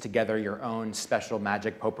piece together your own special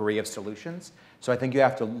magic potpourri of solutions. So I think you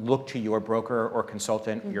have to look to your broker or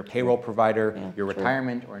consultant, your payroll provider, your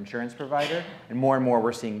retirement or insurance provider, and more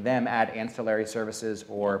we're seeing them add ancillary services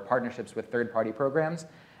or partnerships with third-party programs.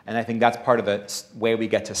 And I think that's part of the way we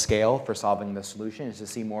get to scale for solving the solution, is to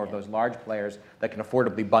see more of those large players that can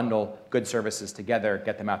affordably bundle good services together,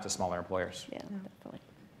 get them out to smaller employers. Yeah, definitely.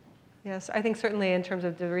 Yes, I think certainly in terms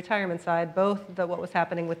of the retirement side, both what was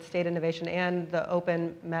happening with state innovation and the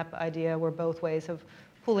open MEP idea were both ways of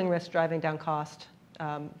pooling risk, driving down cost,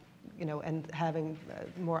 and having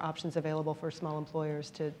more options available for small employers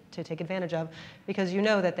to take advantage of, because you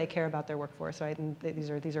know that they care about their workforce, right? And these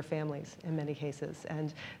are families in many cases.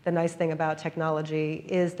 And the nice thing about technology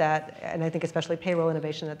is that, and I think especially payroll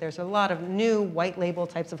innovation, that there's a lot of new white label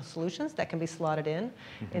types of solutions that can be slotted in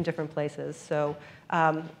different places. So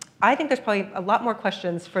I think there's probably a lot more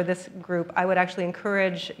questions for this group. I would actually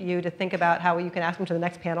encourage you to think about how you can ask them to the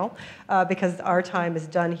next panel, because our time is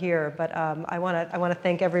done here. But I want to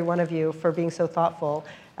thank every one of you for being so thoughtful,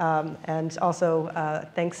 and also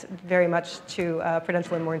thanks very much to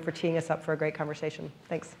Prudential and Maureen for teeing us up for a great conversation.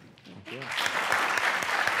 Thanks. Thank you.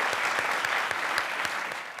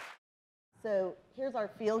 So here's our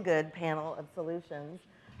feel-good panel of solutions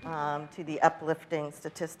to the uplifting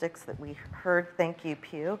statistics that we heard. Thank you,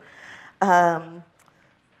 Pew.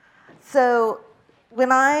 So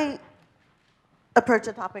when I approach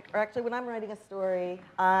a topic, or actually when I'm writing a story,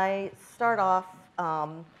 I start off,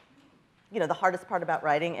 the hardest part about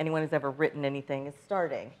writing, anyone who's ever written anything, is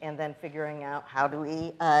starting and then figuring out how do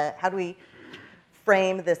we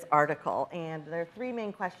frame this article. And there are three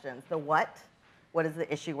main questions: the what is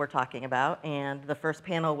the issue we're talking about? And the first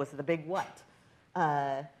panel was the big what.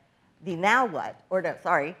 The now what,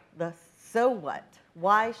 the so what.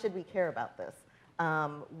 Why should we care about this?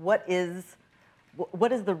 What is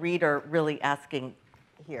the reader really asking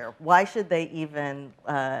here? Why should they even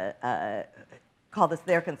call this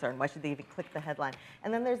their concern? Why should they even click the headline?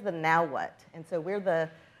 And then there's the now what. And so we're going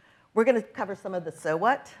to cover some of the so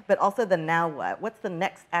what, but also the now what. What's the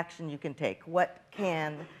next action you can take? What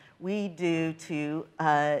can we do to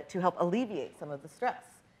help alleviate some of the stress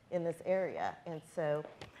in this area? And so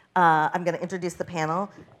I'm going to introduce the panel.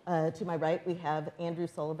 To my right, we have Andrew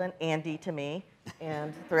Sullivan, Andy to me,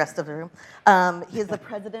 and the rest of the room. He is the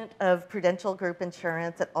president of Prudential Group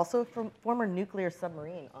Insurance, and also a former nuclear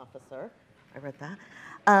submarine officer. I read that.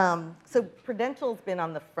 So Prudential's been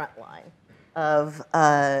on the front line of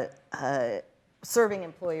serving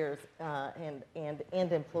employers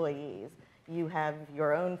and employees. You have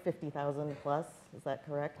your own 50,000 plus, is that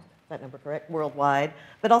correct? Is that number correct? Worldwide,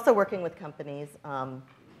 but also working with companies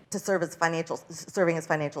to serving as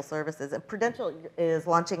financial services. And Prudential is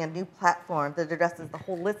launching a new platform that addresses the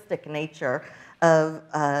holistic nature of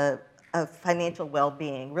financial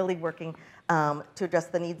well-being, really working to address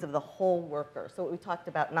the needs of the whole worker. So what we talked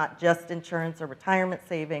about, not just insurance or retirement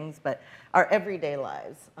savings, but our everyday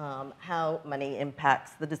lives, how money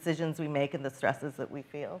impacts the decisions we make and the stresses that we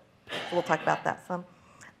feel. So we'll talk about that some.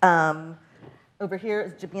 Over here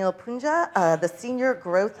is Jamil Punja, the Senior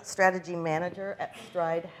Growth Strategy Manager at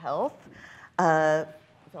Stride Health. It's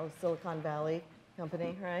a Silicon Valley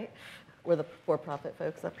company, right? We're the for-profit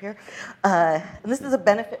folks up here. And this is a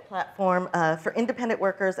benefit platform for independent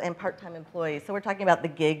workers and part-time employees. So we're talking about the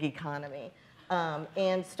gig economy.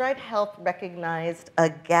 And Stride Health recognized a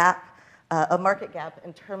gap, a market gap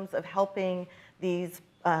in terms of helping these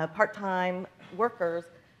part-time workers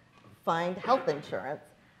find health insurance,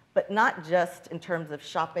 but not just in terms of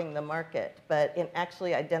shopping the market, but in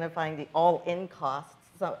actually identifying the all-in costs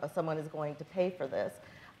someone is going to pay for this,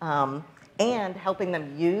 and helping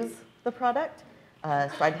them use the product.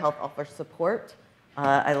 Stride Health offers support.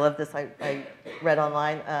 I love this. I read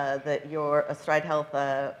online that a Stride Health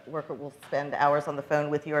worker will spend hours on the phone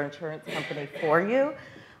with your insurance company for you.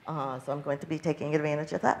 So I'm going to be taking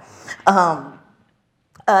advantage of that.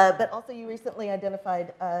 But also you recently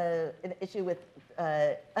identified an issue with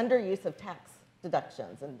underuse of tax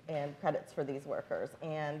deductions and credits for these workers.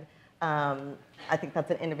 And I think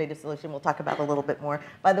that's an innovative solution we'll talk about a little bit more.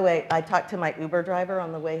 By the way, I talked to my Uber driver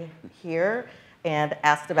on the way here and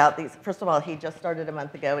asked about these. First of all, he just started a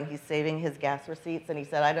month ago and he's saving his gas receipts, and he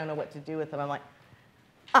said, I don't know what to do with them. I'm like,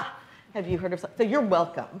 have you heard of something? So you're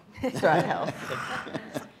welcome, Stride Health.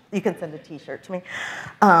 You can send a t-shirt to me.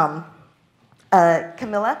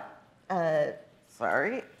 Camilla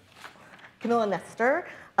Nestor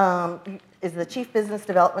is the Chief Business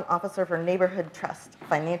Development Officer for Neighborhood Trust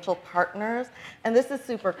Financial Partners. And this is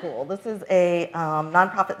super cool. This is a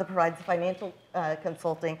nonprofit that provides financial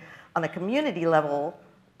consulting on a community level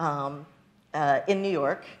in New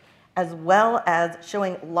York. as well as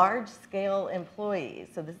showing large-scale employees.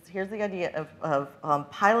 So here's the idea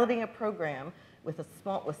of piloting a program with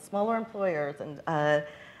smaller employers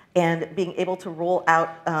and being able to roll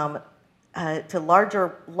out to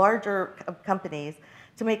larger companies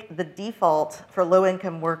to make the default for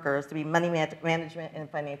low-income workers to be money management and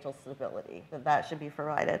financial stability, that should be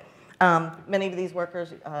provided. Many of these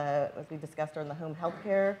workers, as we discussed, are in the home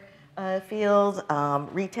healthcare field,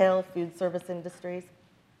 retail, food service industries.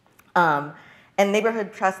 And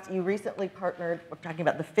Neighborhood Trust, you recently partnered, we're talking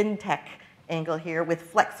about the fintech angle here,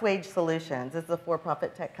 with FlexWage Solutions. This is a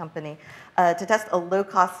for-profit tech company, to test a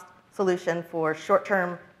low-cost solution for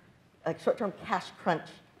short-term cash crunch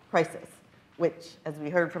crisis, which, as we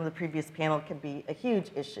heard from the previous panel, can be a huge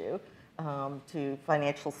issue to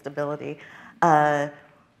financial stability.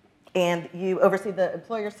 And you oversee the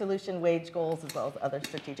employer solution wage goals as well as other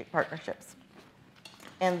strategic partnerships.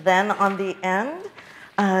 And then on the end,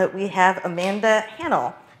 we have Amanda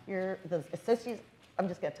Hannell. You're the associate, I'm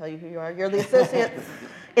just going to tell you who you are. You're the Associate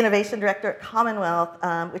Innovation Director at Commonwealth,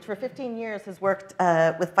 which for 15 years has worked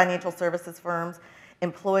with financial services firms,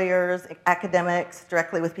 employers, academics,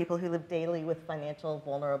 directly with people who live daily with financial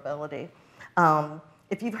vulnerability.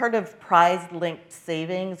 If you've heard of prize-linked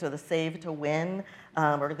savings or the save to win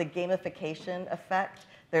or the gamification effect,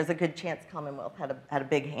 there's a good chance Commonwealth had a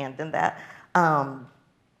big hand in that.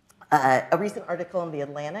 A recent article in The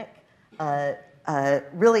Atlantic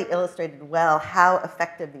really illustrated well how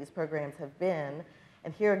effective these programs have been.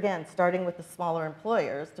 And here again, starting with the smaller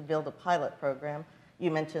employers to build a pilot program. You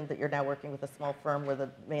mentioned that you're now working with a small firm where the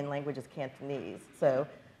main language is Cantonese. So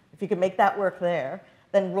if you can make that work there,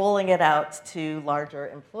 then rolling it out to larger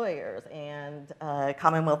employers. And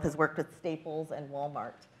Commonwealth has worked with Staples and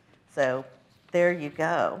Walmart. So there you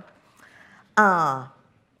go.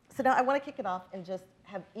 So now I want to kick it off and just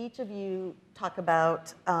have each of you talk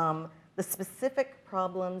about the specific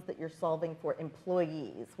problems that you're solving for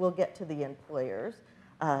employees. We'll get to the employers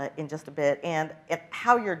in just a bit, and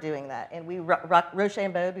how you're doing that. And we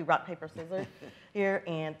Rochambeau, we rock, paper, scissors here,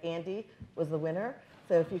 and Andy was the winner.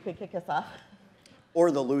 So if you could kick us off.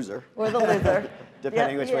 Or the loser. Or the loser.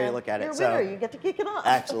 Depending which way you look at it. You're a winner, you get to kick it off.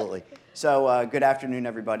 Absolutely. So good afternoon,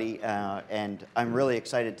 everybody. And I'm really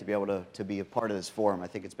excited to be able to be a part of this forum. I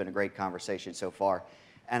think it's been a great conversation so far.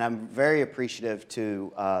 And I'm very appreciative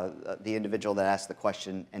to the individual that asked the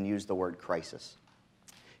question and used the word crisis.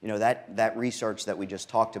 You know, that research that we just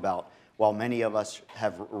talked about, while many of us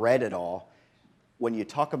have read it all, when you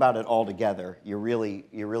talk about it all together, you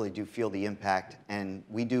really do feel the impact, and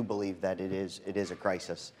we do believe that it is a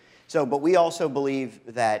crisis. So, but we also believe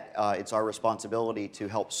that it's our responsibility to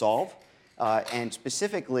help solve, and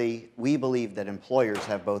specifically, we believe that employers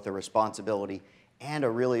have both a responsibility and a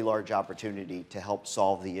really large opportunity to help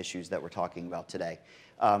solve the issues that we're talking about today.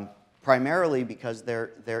 Primarily because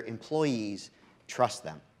their employees trust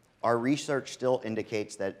them. Our research still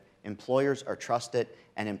indicates that employers are trusted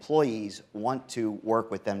and employees want to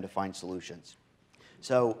work with them to find solutions.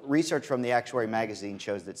 So research from the Actuary magazine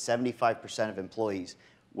shows that 75% of employees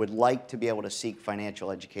would like to be able to seek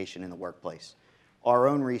financial education in the workplace. Our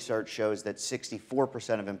own research shows that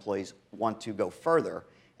 64% of employees want to go further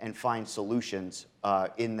and find solutions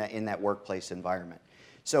in that workplace environment.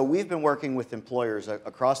 So we've been working with employers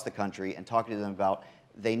across the country and talking to them about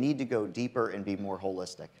they need to go deeper and be more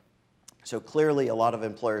holistic. So clearly a lot of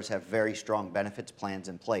employers have very strong benefits plans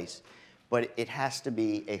in place, but it has to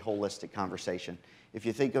be a holistic conversation. If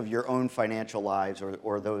you think of your own financial lives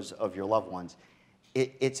or those of your loved ones,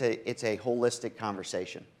 it's a holistic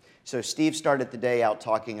conversation. So Steve started the day out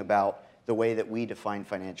talking about the way that we define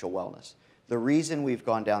financial wellness. The reason we've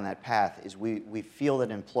gone down that path is we feel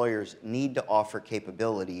that employers need to offer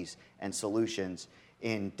capabilities and solutions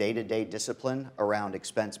in day-to-day discipline around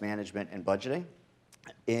expense management and budgeting,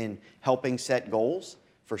 in helping set goals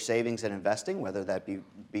for savings and investing, whether that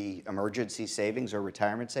be emergency savings or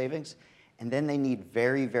retirement savings. And then they need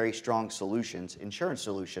very, very strong solutions, insurance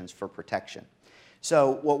solutions for protection.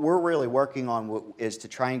 So what we're really working on is to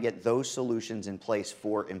try and get those solutions in place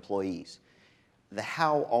for employees. The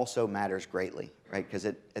how also matters greatly, right? Because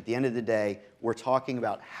at the end of the day, we're talking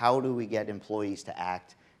about how do we get employees to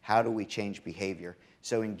act, how do we change behavior.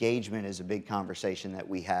 So engagement is a big conversation that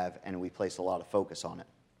we have, and we place a lot of focus on it.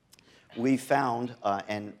 We found,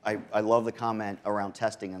 and I love the comment around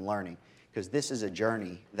testing and learning, because this is a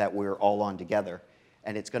journey that we're all on together,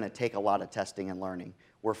 and it's going to take a lot of testing and learning.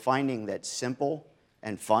 We're finding that simple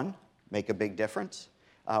and fun make a big difference.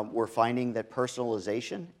 We're finding that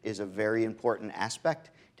personalization is a very important aspect.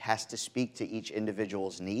 It has to speak to each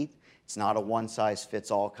individual's need. It's not a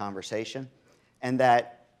one-size-fits-all conversation, and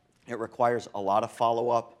that it requires a lot of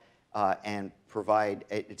follow-up and provide,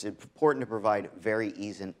 it's important to provide very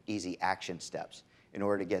easy action steps in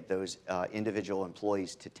order to get those individual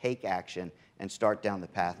employees to take action and start down the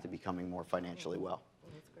path to becoming more financially well.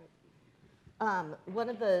 That's great. One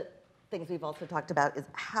of the things we've also talked about is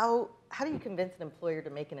how do you convince an employer to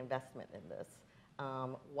make an investment in this?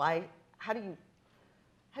 How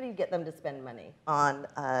do you get them to spend money on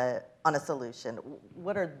a solution?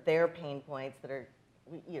 What are their pain points that are,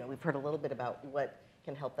 we've heard a little bit about what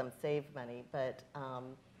can help them save money, but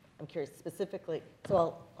I'm curious specifically,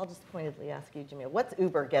 so I'll just pointedly ask you, Jamil, what's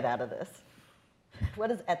Uber get out of this? What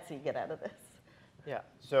does Etsy get out of this? Yeah,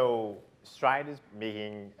 so Stride is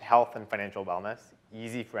making health and financial wellness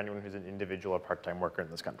easy for anyone who's an individual or part-time worker in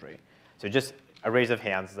this country. So just a raise of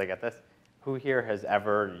hands as I get this. Who here has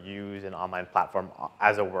ever used an online platform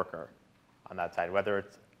as a worker on that side, whether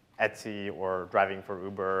it's Etsy or driving for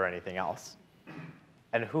Uber or anything else?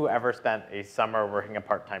 And who ever spent a summer working a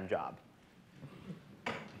part-time job?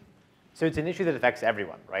 So it's an issue that affects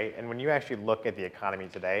everyone, right? And when you actually look at the economy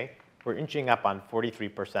today, we're inching up on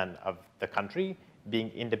 43% of the country being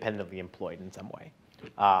independently employed in some way.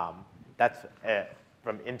 That's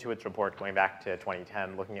from Intuit's report going back to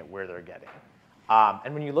 2010, looking at where they're getting.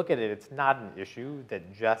 And when you look at it, it's not an issue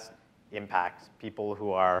that just impacts people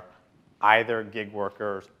who are either gig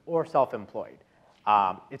workers or self-employed.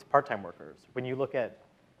 It's part-time workers. When you look at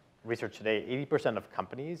research today, 80% of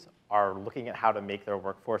companies are looking at how to make their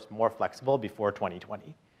workforce more flexible before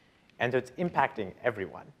 2020. And so it's impacting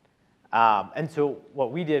everyone. And so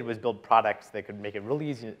what we did was build products that could make it really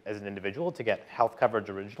easy as an individual to get health coverage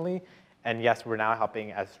originally. And yes, we're now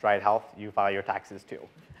helping as Stride Health, you file your taxes too,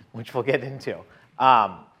 which we'll get into.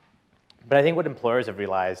 But I think what employers have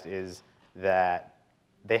realized is that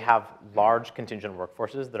they have large contingent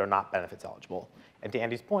workforces that are not benefits eligible. And to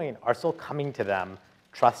Andy's point, are still coming to them,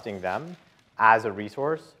 trusting them as a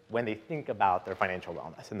resource when they think about their financial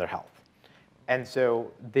wellness and their health. And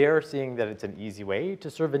so they're seeing that it's an easy way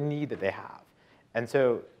to serve a need that they have. And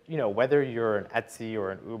so, whether you're an Etsy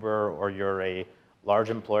or an Uber or you're a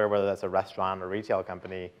large employer, whether that's a restaurant or retail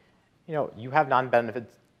company, you have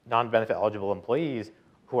non-benefit eligible employees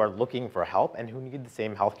who are looking for help and who need the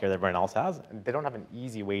same healthcare that everyone else has, and they don't have an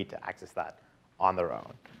easy way to access that on their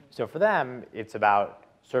own. So for them, it's about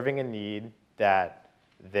serving a need that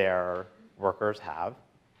their workers have.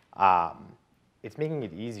 It's making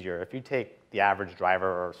it easier. If you take the average driver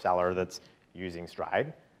or seller that's using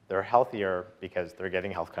Stride, they're healthier because they're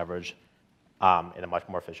getting health coverage in a much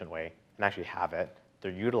more efficient way and actually have it.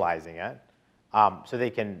 They're utilizing it. So they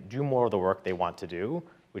can do more of the work they want to do,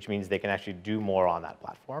 which means they can actually do more on that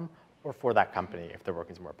platform or for that company if they're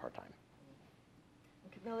working somewhere part-time.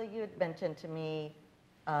 Camilla, you had mentioned to me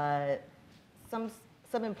some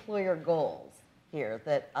employer goals here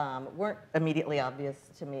that weren't immediately obvious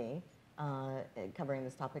to me covering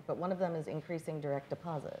this topic, but one of them is increasing direct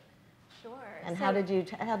deposit. Sure. And how did you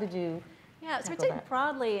Yeah, so I'd tackle say that?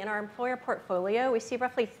 broadly in our employer portfolio, we see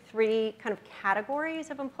roughly 3 kind of categories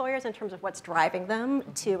of employers in terms of what's driving them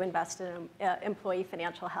to invest in employee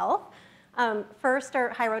financial health. First are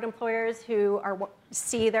high-road employers who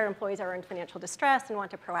see their employees are in financial distress and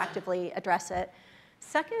want to proactively address it.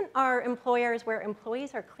 Second are employers where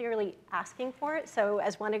employees are clearly asking for it. So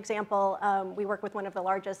as one example, we work with one of the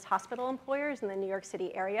largest hospital employers in the New York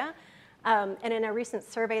City area. And in a recent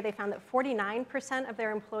survey, they found that 49% of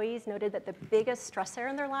their employees noted that the biggest stressor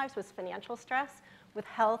in their lives was financial stress, with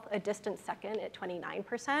health a distant second at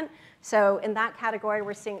 29%. So in that category,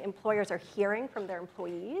 we're seeing employers are hearing from their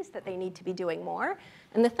employees that they need to be doing more.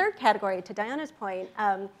 And the third category, to Diana's point,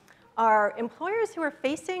 are employers who are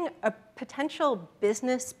facing a potential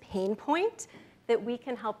business pain point that we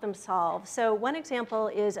can help them solve. So one example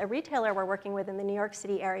is a retailer we're working with in the New York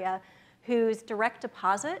City area whose direct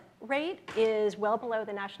deposit rate is well below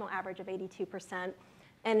the national average of 82%,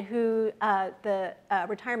 and who the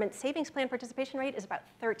retirement savings plan participation rate is about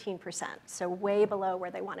 13%, so way below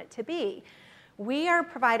where they want it to be. We are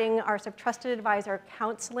providing our sort of trusted advisor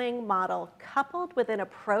counseling model coupled with an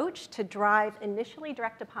approach to drive initially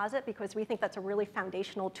direct deposit, because we think that's a really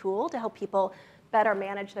foundational tool to help people better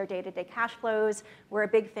manage their day-to-day cash flows. We're a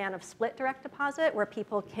big fan of split direct deposit, where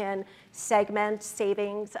people can segment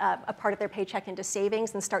savings, a part of their paycheck into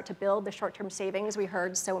savings and start to build the short-term savings we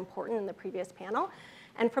heard so important in the previous panel.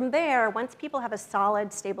 And from there, once people have a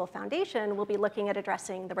solid, stable foundation, we'll be looking at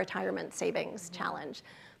addressing the retirement savings challenge.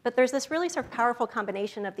 But there's this really sort of powerful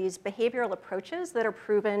combination of these behavioral approaches that are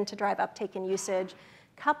proven to drive uptake and usage,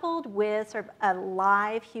 coupled with sort of a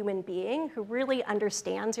live human being who really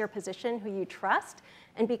understands your position, who you trust,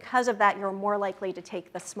 and because of that, you're more likely to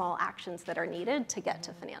take the small actions that are needed to get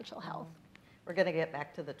to financial health. We're going to get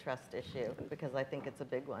back to the trust issue because I think it's a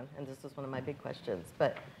big one, and this is one of my big questions.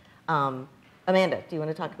 But Amanda, do you want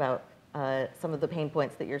to talk about some of the pain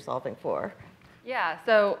points that you're solving for? Yeah,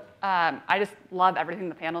 so I just love everything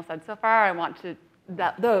the panel said so far. I want to,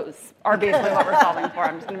 those are basically what we're solving for.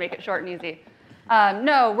 I'm just going to make it short and easy.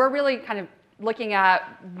 No, we're really kind of looking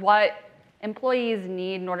at what employees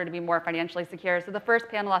need in order to be more financially secure. So the first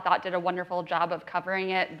panel I thought did a wonderful job of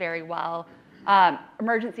covering it very well.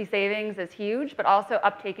 Emergency savings is huge, but also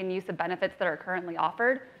uptake and use of benefits that are currently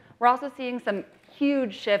offered. We're also seeing some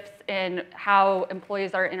huge shifts in how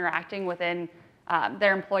employees are interacting within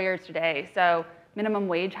their employers today. So minimum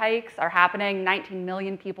wage hikes are happening, 19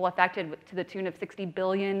 million people affected to the tune of $60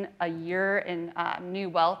 billion a year in new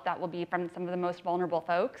wealth that will be from some of the most vulnerable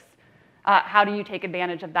folks. How do you take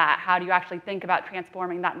advantage of that? How do you actually think about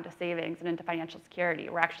transforming that into savings and into financial security?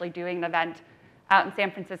 We're actually doing an event out in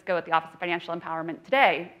San Francisco at the Office of Financial Empowerment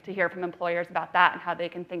today to hear from employers about that and how they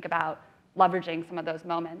can think about leveraging some of those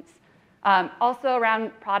moments. Also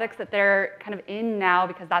around products that they're kind of in now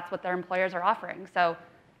because that's what their employers are offering. So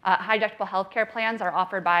high deductible healthcare plans are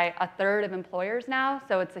offered by 1/3 of employers now,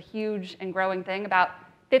 so it's a huge and growing thing. About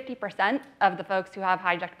 50% of the folks who have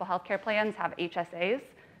high deductible healthcare plans have HSAs.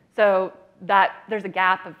 So that there's a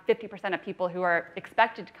gap of 50% of people who are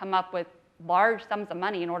expected to come up with large sums of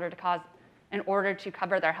money in order to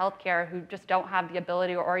cover their health care who just don't have the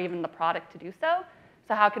ability or even the product to do so.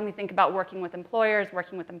 So how can we think about working with employers,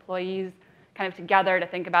 working with employees, kind of together to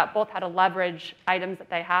think about both how to leverage items that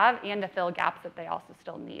they have and to fill gaps that they also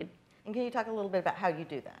still need. And can you talk a little bit about how you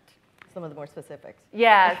do that? Some of the more specifics.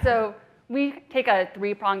 Yeah, so we take a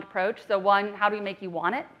 3-pronged approach. So one, how do we make you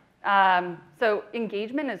want it? So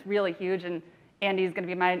engagement is really huge, and Andy's going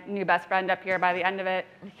to be my new best friend up here by the end of it.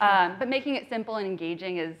 But making it simple and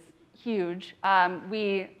engaging is huge.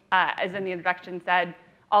 We, as in the introduction said,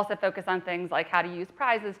 also focus on things like how to use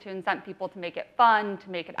prizes to incent people to make it fun, to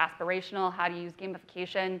make it aspirational, how to use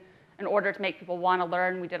gamification in order to make people want to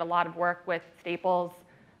learn. We did a lot of work with Staples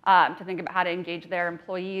to think about how to engage their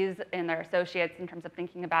employees and their associates in terms of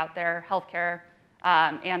thinking about their healthcare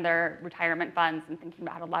and their retirement funds and thinking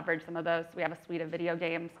about how to leverage some of those. We have a suite of video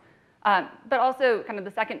games. But also kind of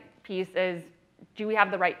the second piece is, do we have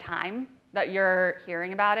the right time that you're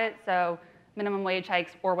hearing about it? So minimum wage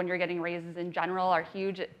hikes or when you're getting raises in general are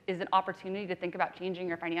huge. It is an opportunity to think about changing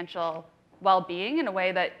your financial well-being in a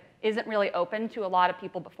way that isn't really open to a lot of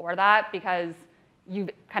people before that because you've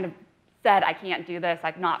kind of said, I can't do this,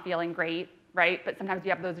 I'm not feeling great, right? But sometimes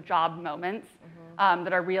you have those job moments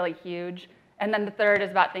that are really huge. And then the third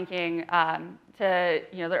is about thinking to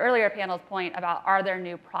the earlier panel's point about, are there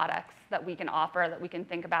new products that we can offer that we can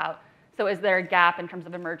think about? So is there a gap in terms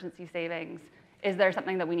of emergency savings? Is there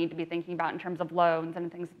something that we need to be thinking about in terms of loans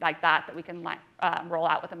and things like that that we can roll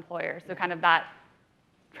out with employers? So kind of that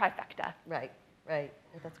trifecta. Right.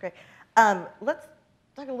 That's great. Let's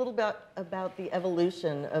talk a little bit about the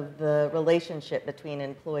evolution of the relationship between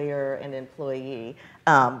employer and employee.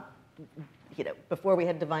 Before we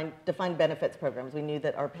had defined benefits programs, we knew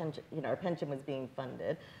that our pension was being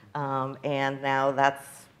funded, and now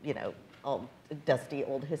that's all dusty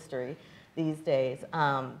old history these days.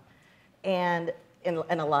 And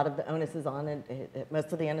a lot of the onus is on, and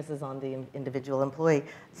most of the onus is on the individual employee.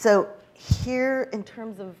 So here, in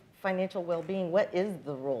terms of financial well-being, what is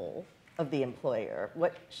the role of the employer?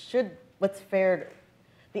 What's fair,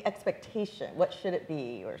 the expectation, what should it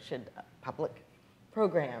be, or should public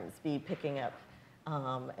programs be picking up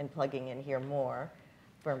and plugging in here more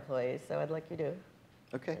for employees? So I'd like to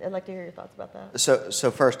hear your thoughts about that.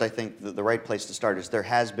 So first, I think the right place to start is there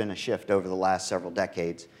has been a shift over the last several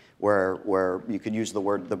decades where you could use the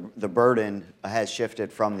word, the burden has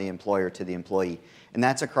shifted from the employer to the employee. And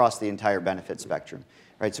that's across the entire benefit spectrum,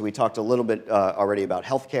 right? So we talked a little bit already about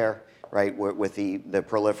healthcare, right, with the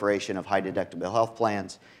proliferation of high deductible health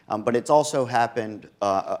plans. But it's also happened,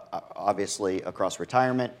 obviously, across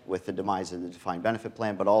retirement with the demise of the defined benefit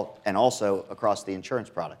plan, and also across the insurance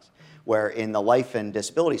products, where in the life and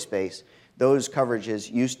disability space, those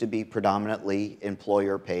coverages used to be predominantly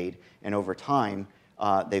employer paid, and over time,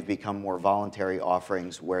 they've become more voluntary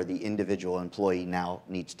offerings where the individual employee now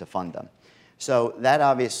needs to fund them. So that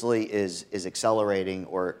obviously is accelerating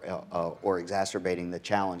or exacerbating the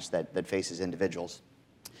challenge that faces individuals.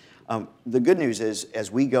 The good news is,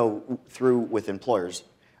 as we go through with employers,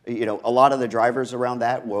 a lot of the drivers around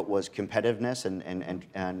that was competitiveness,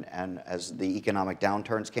 and as the economic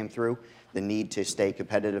downturns came through, the need to stay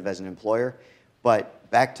competitive as an employer. But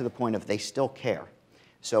back to the point of they still care.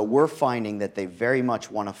 So we're finding that they very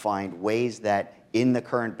much want to find ways that in the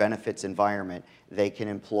current benefits environment, they can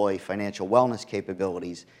employ financial wellness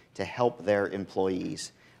capabilities to help their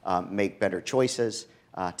employees make better choices,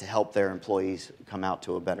 to help their employees come out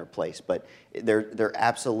to a better place. But there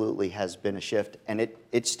absolutely has been a shift, and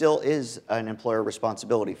it still is an employer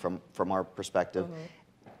responsibility from our perspective,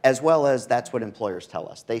 as well as that's what employers tell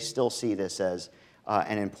us. They still see this as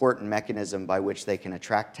an important mechanism by which they can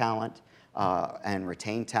attract talent and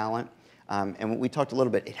retain talent. And we talked a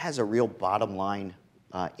little bit, it has a real bottom line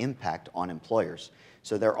impact on employers.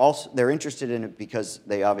 So they're interested in it because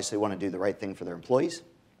they obviously want to do the right thing for their employees,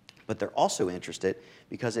 but they're also interested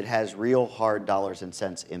because it has real hard dollars and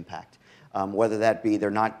cents impact. Whether that be they're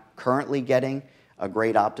not currently getting a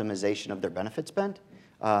great optimization of their benefit spend.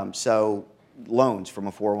 So loans from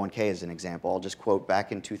a 401k as an example, I'll just quote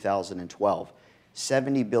back in 2012,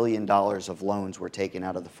 $70 billion of loans were taken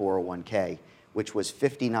out of the 401k, which was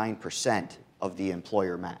 59% of the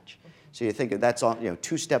employer match. So you think that's on,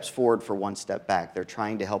 2 steps forward for 1 step back. They're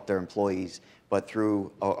trying to help their employees, but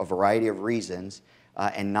through a variety of reasons,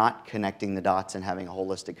 and not connecting the dots and having a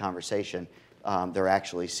holistic conversation, they're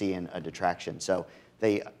actually seeing a detraction. So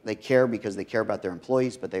they care because they care about their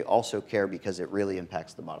employees, but they also care because it really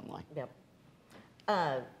impacts the bottom line. Yep.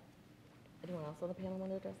 Anyone else on the panel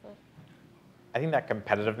want to address that? I think that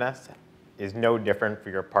competitiveness is no different for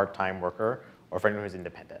your part-time worker or for anyone who's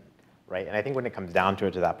independent, right? And I think when it comes down to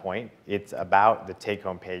it, to that point, it's about the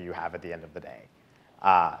take-home pay you have at the end of the day.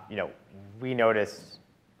 We noticed,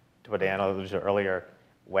 to what Diana alluded to earlier,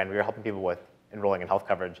 when we were helping people with enrolling in health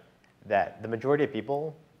coverage, that the majority of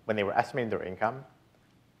people, when they were estimating their income,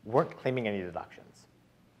 weren't claiming any deductions.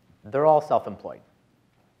 They're all self-employed.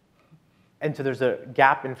 And so there's a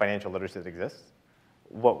gap in financial literacy that exists.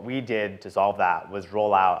 What we did to solve that was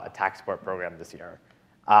roll out a tax support program this year,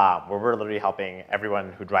 where we're literally helping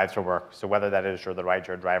everyone who drives for work. So whether that is the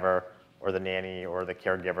rideshare driver or the nanny or the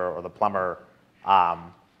caregiver or the plumber,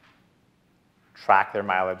 track their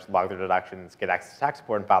mileage, log their deductions, get access to tax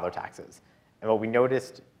support, and file their taxes. And what we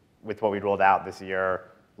noticed with what we rolled out this year,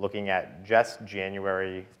 looking at just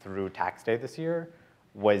January through tax day this year,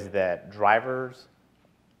 was that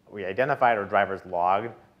we identified our drivers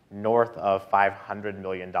logged north of $500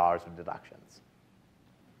 million of deductions,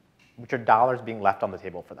 which are dollars being left on the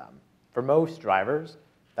table for them. For most drivers,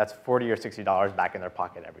 that's $40 or $60 back in their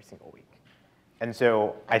pocket every single week. And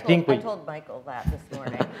so I told Michael that this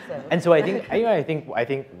morning. So. And so I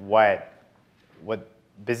think what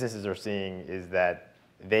businesses are seeing is that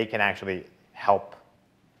they can actually help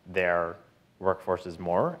their workforces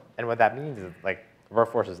more. And what that means is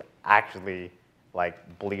workforces actually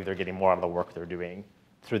believe they're getting more out of the work they're doing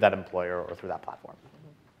through that employer or through that platform.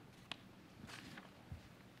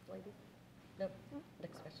 Ladies? Nope.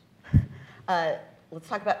 Next question. Let's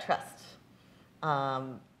talk about trust.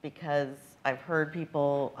 Because I've heard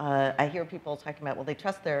people, I hear people talking about, well, they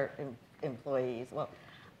trust their employees. Well,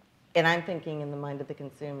 and I'm thinking in the mind of the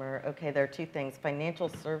consumer, okay, there are 2 things, financial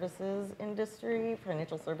services industry,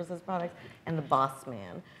 financial services products, and the boss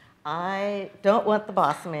man. I don't want the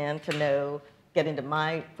boss man to get into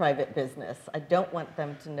my private business. I don't want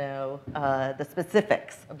them to know the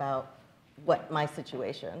specifics about what my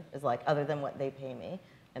situation is like, other than what they pay me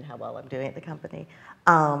and how well I'm doing at the company.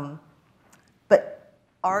 But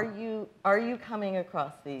are you coming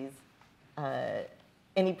across these,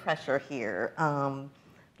 any pressure here?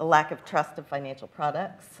 The lack of trust of financial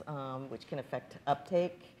products, which can affect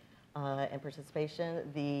uptake and participation,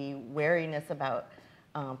 the wariness about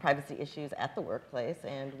privacy issues at the workplace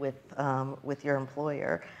and with your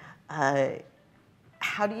employer.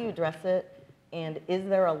 How do you address it? And is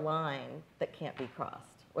there a line that can't be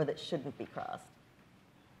crossed or that shouldn't be crossed?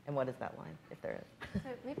 And what is that line, if there is? So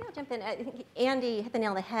maybe I'll jump in. I think Andy hit the nail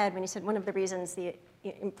on the head when he said one of the reasons the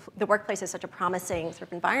workplace is such a promising sort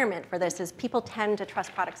of environment for this is people tend to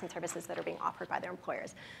trust products and services that are being offered by their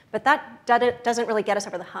employers. But that doesn't really get us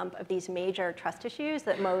over the hump of these major trust issues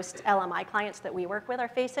that most LMI clients that we work with are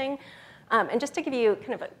facing. And just to give you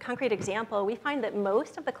kind of a concrete example, we find that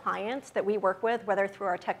most of the clients that we work with, whether through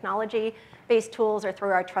our technology-based tools or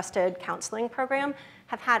through our trusted counseling program,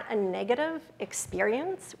 have had a negative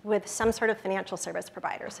experience with some sort of financial service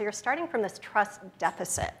provider. So you're starting from this trust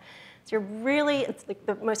deficit. So it's like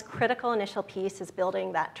the most critical initial piece is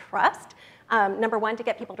building that trust. Number 1, to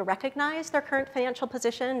get people to recognize their current financial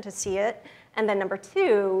position, to see it. And then number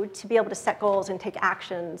 2, to be able to set goals and take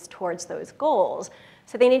actions towards those goals.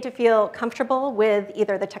 So they need to feel comfortable with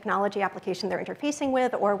either the technology application they're interfacing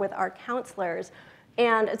with or with our counselors.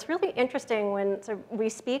 And it's really interesting when we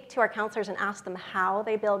speak to our counselors and ask them how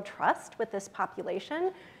they build trust with this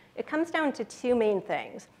population. It comes down to 2 main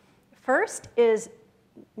things. First is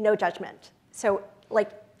no judgment. So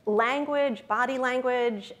language, body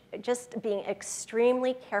language, just being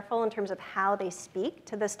extremely careful in terms of how they speak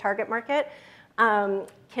to this target market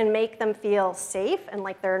can make them feel safe and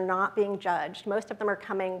like they're not being judged. Most of them are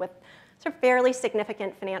coming with sort of fairly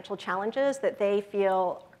significant financial challenges that they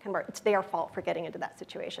feel it's their fault for getting into that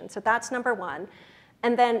situation. So that's number one.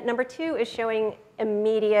 And then number two is showing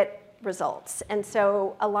immediate results. And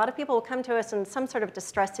so a lot of people will come to us in some sort of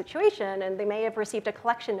distressed situation, and they may have received a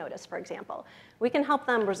collection notice, for example. We can help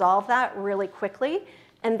them resolve that really quickly,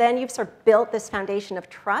 and then you've sort of built this foundation of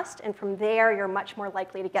trust, and from there, you're much more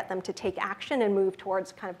likely to get them to take action and move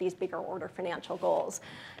towards kind of these bigger order financial goals.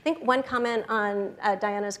 I think one comment on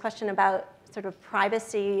Diana's question about sort of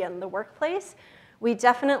privacy and the workplace, we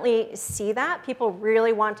definitely see that. People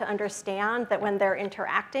really want to understand that when they're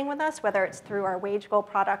interacting with us, whether it's through our Wage Goal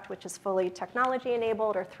product, which is fully technology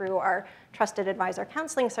enabled, or through our Trusted Advisor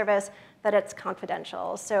counseling service, that it's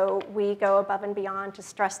confidential. So we go above and beyond to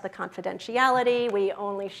stress the confidentiality. We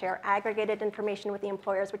only share aggregated information with the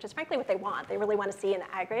employers, which is frankly what they want. They really want to see in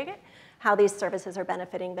aggregate how these services are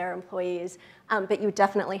benefiting their employees. But you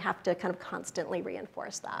definitely have to kind of constantly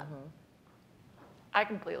reinforce that. Mm-hmm. I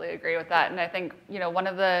completely agree with that. And I think, one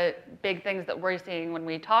of the big things that we're seeing when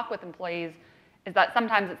we talk with employees is that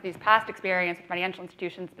sometimes it's these past experience with financial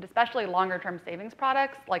institutions, but especially longer term savings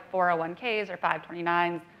products like 401ks or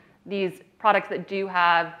 529s, these products that do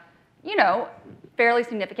have, fairly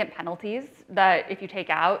significant penalties that if you take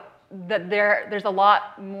out, that there's a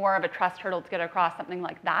lot more of a trust hurdle to get across something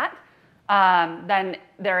like that than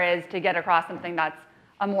there is to get across something that's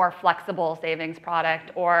a more flexible savings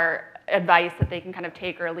product or advice that they can kind of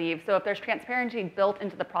take or leave. So if there's transparency built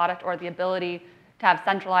into the product or the ability to have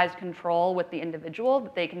centralized control with the individual,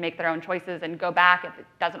 that they can make their own choices and go back if it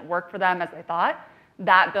doesn't work for them as they thought,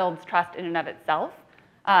 that builds trust in and of itself.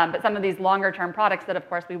 But some of these longer term products that of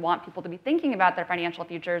course we want people to be thinking about their financial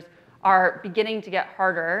futures are beginning to get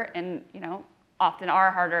harder and often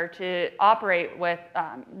are harder to operate with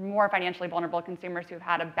more financially vulnerable consumers who've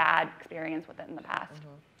had a bad experience with it in the past. Mm-hmm.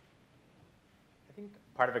 I think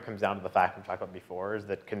part of it comes down to the fact we talked about before is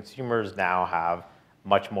that consumers now have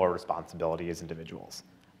much more responsibility as individuals.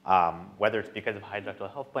 Whether it's because of high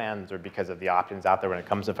deductible health plans or because of the options out there when it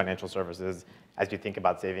comes to financial services, as you think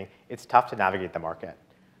about saving, it's tough to navigate the market,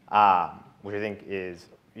 which I think is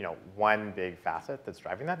one big facet that's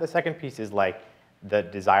driving that. The second piece is like the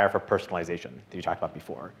desire for personalization that you talked about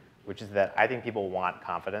before, which is that I think people want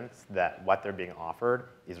confidence that what they're being offered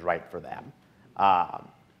is right for them.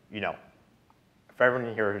 For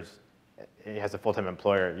everyone here who has a full-time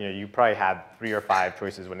employer, you probably had 3 or 5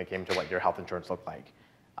 choices when it came to what your health insurance looked like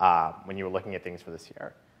when you were looking at things for this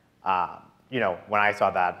year. When I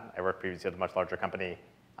saw that, I worked previously at a much larger company.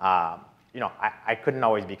 I couldn't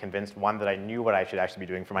always be convinced, one, that I knew what I should actually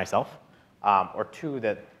be doing for myself, or two,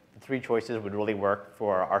 that the 3 choices would really work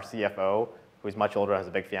for our CFO, who's much older, has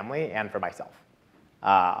a big family, and for myself.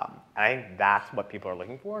 And I think that's what people are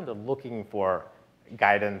looking for, and they're looking for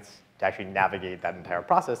guidance to actually navigate that entire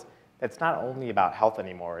process. It's not only about health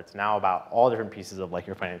anymore, it's now about all different pieces of like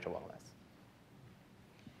your financial wellness.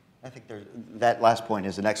 I think that last point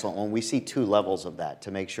is an excellent one. We see 2 levels of that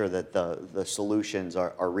to make sure that the solutions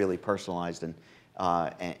are really personalized and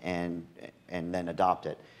then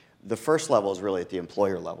adopted. The first level is really at the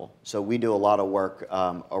employer level. So we do a lot of work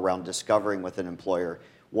around discovering with an employer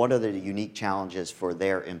what are the unique challenges for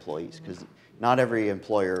their employees, because not every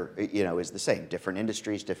employer is the same. Different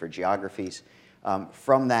industries, different geographies.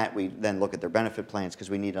 From that, we then look at their benefit plans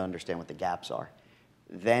because we need to understand what the gaps are.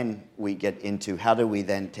 Then we get into how do we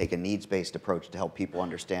then take a needs-based approach to help people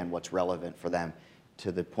understand what's relevant for them,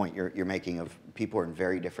 to the point you're making of people are in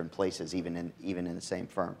very different places, even in the same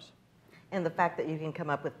firms. And the fact that you can come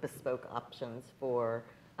up with bespoke options for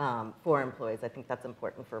employees, I think that's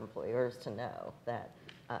important for employers to know that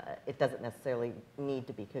it doesn't necessarily need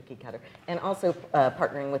to be cookie cutter. And also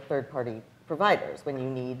partnering with third-party providers when you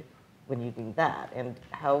need that. And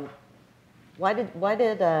why did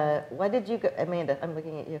you go, Amanda? I'm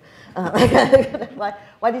looking at you.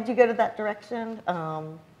 Why did you go to that direction?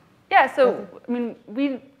 Yeah, so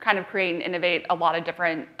we kind of create and innovate a lot of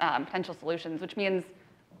different potential solutions, which means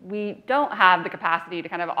we don't have the capacity to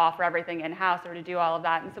kind of offer everything in-house or to do all of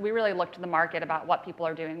that. And so we really look to the market about what people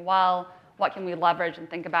are doing well, what can we leverage and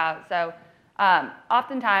think about. So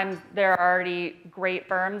oftentimes there are already great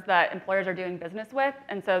firms that employers are doing business with.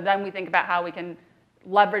 And so then we think about how we can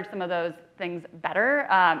leverage some of those things better,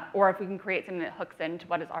 or if we can create something that hooks into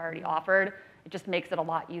what is already offered, it just makes it a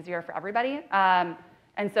lot easier for everybody. And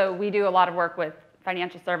so we do a lot of work with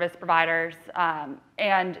financial service providers,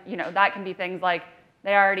 and that can be things like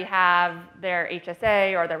They already have their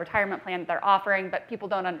HSA or their retirement plan that they're offering, but people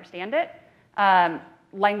don't understand it.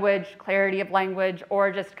 Language, clarity of language,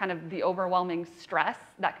 or just kind of the overwhelming stress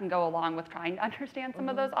that can go along with trying to understand some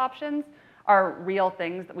of those options are real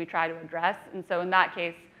things that we try to address. And so in that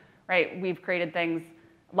case, right, we've created things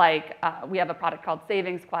like we have a product called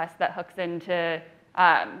Savings Quest that hooks into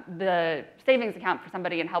the savings account for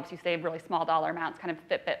somebody and helps you save really small dollar amounts, kind of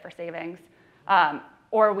Fitbit for savings.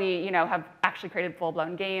 Or we, have actually created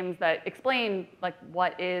full-blown games that explain like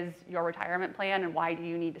what is your retirement plan and why do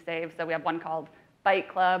you need to save. So we have one called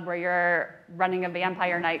Bike Club where you're running a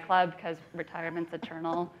vampire nightclub because retirement's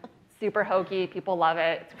eternal. Super hokey, people love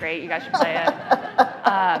it. It's great. You guys should play it.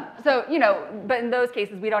 But in those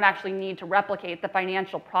cases, we don't actually need to replicate the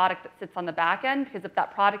financial product that sits on the back end because if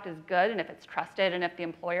that product is good and if it's trusted and if the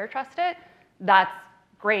employer trusts it, that's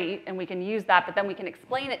great, and we can use that, but then we can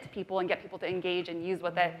explain it to people and get people to engage and use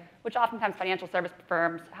with it, which oftentimes financial service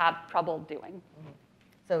firms have trouble doing.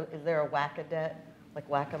 So is there a whack-a-debt, like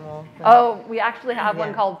whack-a-mole? Oh, we actually have one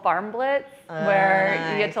Yeah. called Farm Blitz, where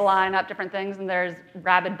you get Nice. to line up different things, and there's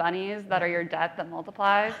rabid bunnies that are your debt that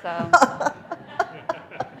multiply, so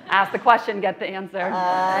ask the question, get the answer.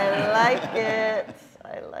 I like it.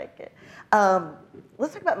 I like it.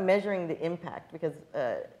 Let's talk about measuring the impact because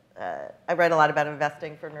I write a lot about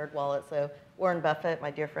investing for NerdWallet. So Warren Buffett,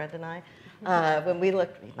 my dear friend, and I, when we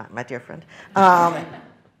look, not my dear friend,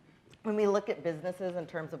 when we look at businesses in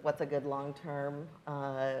terms of what's a good long-term,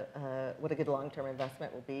 what a good long-term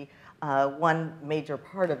investment will be, one major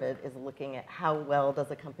part of it is looking at how well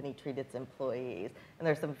does a company treat its employees, and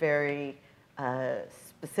there's some very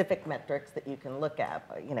specific metrics that you can look at,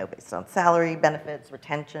 based on salary, benefits,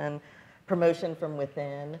 retention, promotion from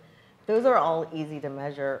within. Those are all easy to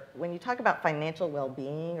measure. When you talk about financial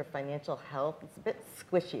well-being or financial health, it's a bit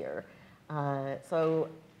squishier.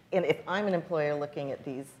 And if I'm an employer looking at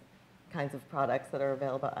these kinds of products that are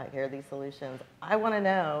available out here, these solutions, I want to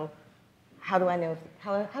know, how do I know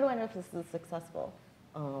if this is successful?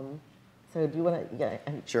 So do you want to, yeah.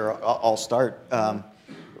 Sure, I'll start.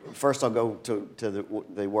 First, I'll go to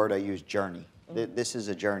the word I use, journey. This is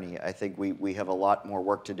a journey. I think we have a lot more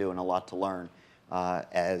work to do and a lot to learn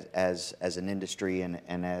as an industry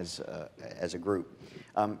and as a group.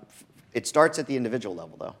 It starts at the individual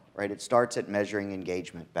level, though, right? It starts at measuring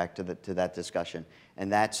engagement, back to that discussion.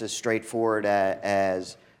 And that's as straightforward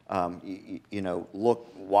as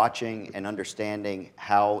watching and understanding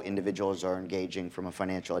how individuals are engaging from a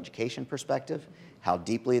financial education perspective, how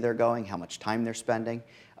deeply they're going, how much time they're spending,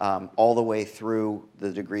 all the way through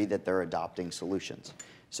the degree that they're adopting solutions.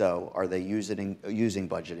 So are they using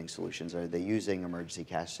budgeting solutions? Are they using emergency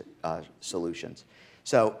cash solutions?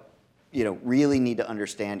 So, really need to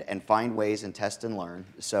understand and find ways and test and learn.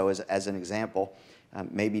 So as an example,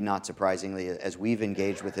 maybe not surprisingly, as we've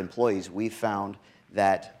engaged with employees, we've found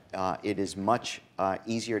that it is much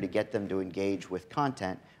easier to get them to engage with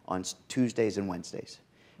content on Tuesdays and Wednesdays.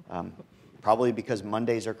 Probably because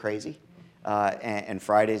Mondays are crazy, and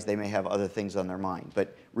Fridays they may have other things on their mind.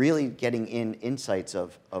 But really getting insights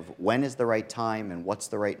of when is the right time and what's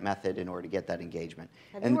the right method in order to get that engagement.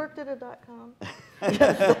 Have you worked at a .com?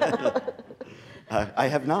 I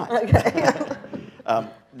have not. Okay.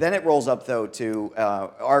 Then it rolls up, though, to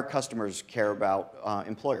our customers care about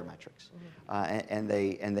employer metrics. And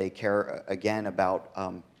they care, again, about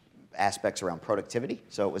aspects around productivity.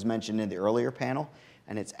 So it was mentioned in the earlier panel,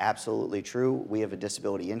 and it's absolutely true. We have a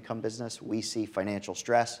disability income business. We see financial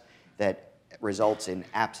stress that results in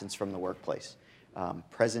absence from the workplace.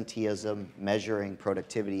 Presenteeism, measuring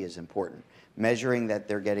productivity is important. Measuring that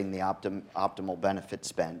they're getting the optimal benefit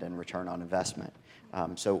spend and return on investment.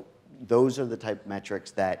 So those are the type of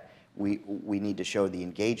metrics that we need to show the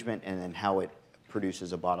engagement and then how it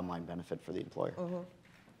produces a bottom line benefit for the employer. Mm-hmm.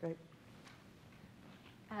 Great.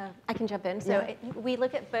 I can jump in. So we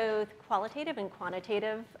look at both qualitative and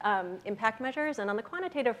quantitative impact measures. And on the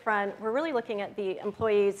quantitative front, we're really looking at the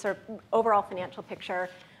employee's sort of overall financial picture.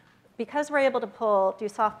 Because we're able to do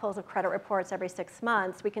soft pulls of credit reports every 6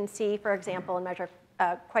 months, we can see, for example, and measure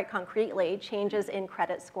quite concretely changes in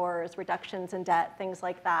credit scores, reductions in debt, things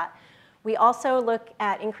like that. We also look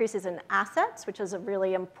at increases in assets, which is a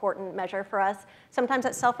really important measure for us. Sometimes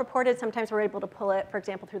it's self-reported. Sometimes we're able to pull it, for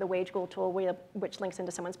example, through the WageGoal tool, which links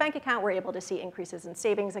into someone's bank account. We're able to see increases in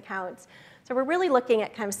savings accounts. So we're really looking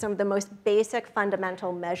at kind of some of the most basic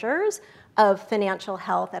fundamental measures of financial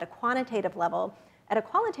health at a quantitative level. At a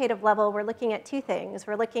qualitative level, we're looking at two things.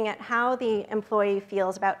 We're looking at how the employee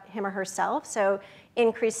feels about him or herself, so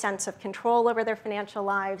increased sense of control over their financial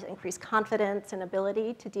lives, increased confidence and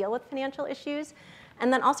ability to deal with financial issues.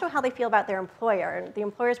 and then also how they feel about their employer. And the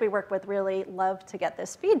employers we work with really love to get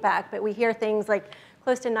this feedback, but we hear things like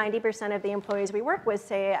close to 90% of the employees we work with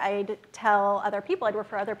say, I'd tell other people, I'd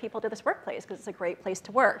refer other people to this workplace because it's a great place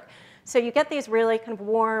to work. So you get these really kind of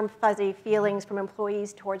warm, fuzzy feelings from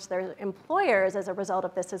employees towards their employers as a result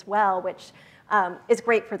of this as well, which is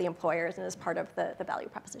great for the employers and is part of the value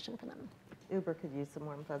proposition for them. Uber could use some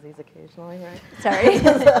warm fuzzies occasionally, right? Sorry.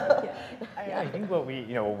 I think what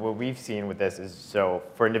we've seen with this is, so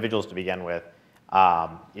for individuals to begin with,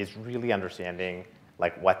 is really understanding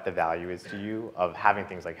like what the value is to you of having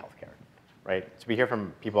things like healthcare, right? So we hear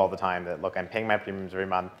from people all the time that, look, I'm paying my premiums every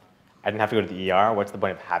month. I didn't have to go to the ER. What's the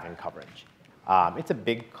point of having coverage? It's a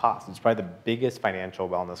big cost. It's probably the biggest financial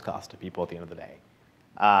wellness cost to people at the end of the day.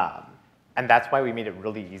 And that's why we made it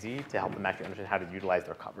really easy to help them actually understand how to utilize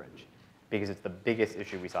their coverage. Because it's the biggest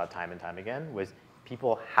issue we saw time and time again was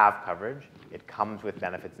people have coverage. It comes with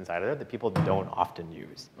benefits inside of it that people don't often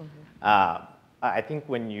use. I think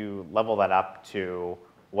when you level that up to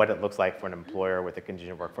what it looks like for an employer with a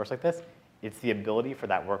contingent workforce like this, it's the ability for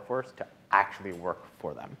that workforce to actually work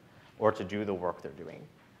for them or to do the work they're doing.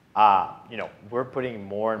 We're putting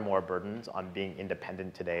more and more burdens on being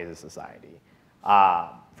independent today as a society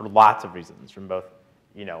for lots of reasons, from both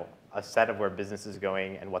a set of where business is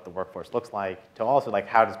going and what the workforce looks like, to also like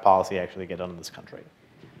how does policy actually get done in this country,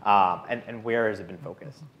 and where has it been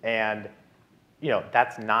focused? And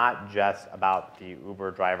that's not just about the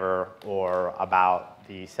Uber driver or about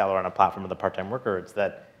the seller on a platform or the part-time worker. It's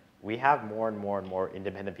that we have more and more and more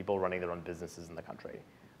independent people running their own businesses in the country.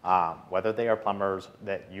 Whether they are plumbers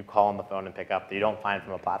that you call on the phone and pick up that you don't find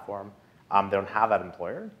from a platform, they don't have that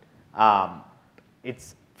employer.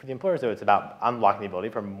 It's for the employers, though, it's about unlocking the ability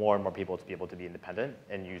for more and more people to be able to be independent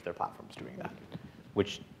and use their platforms doing that,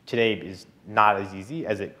 which today is not as easy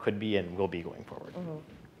as it could be and will be going forward.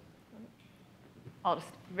 I'll just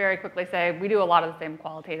very quickly say we do a lot of the same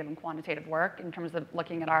qualitative and quantitative work in terms of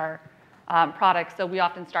looking at our products. So we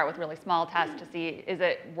often start with really small tests to see, is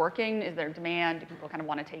it working? Is there demand? Do people kind of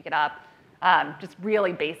want to take it up? Just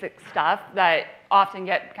really basic stuff that often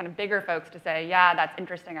get kind of bigger folks to say, yeah, that's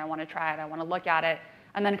interesting. I want to try it. I want to look at it.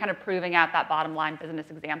 And then kind of proving out that bottom line business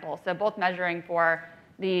example. So both measuring for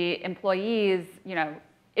the employees,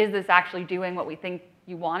 is this actually doing what we think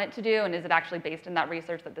you want it to do? And is it actually based in that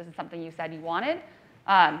research that this is something you said you wanted?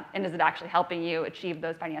 And is it actually helping you achieve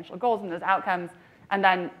those financial goals and those outcomes? And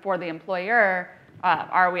then for the employer,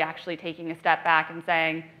 are we actually taking a step back and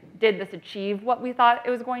saying, did this achieve what we thought it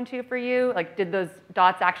was going to for you? Like, did those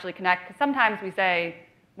dots actually connect? Because sometimes we say,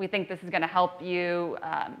 we think this is going to help you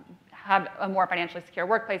have a more financially secure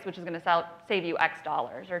workplace, which is going to save you X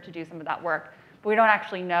dollars, or to do some of that work. But we don't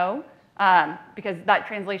actually know because that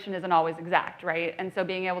translation isn't always exact, right? And so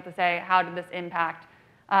being able to say, how did this impact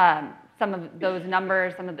some of those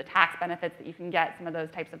numbers, some of the tax benefits that you can get, some of those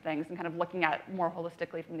types of things, and kind of looking at more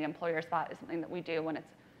holistically from the employer spot is something that we do when it's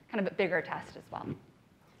kind of a bigger test as well.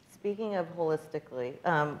 Speaking of holistically,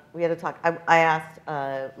 we had a talk. I asked,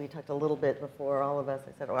 we talked a little bit before all of us.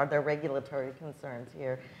 I said, are there regulatory concerns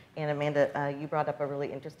here? And Amanda, you brought up a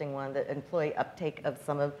really interesting one, that employee uptake of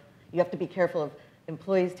you have to be careful of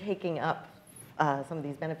employees taking up some of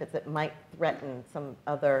these benefits that might threaten some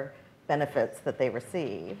other benefits that they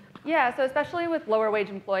receive. Yeah, so especially with lower wage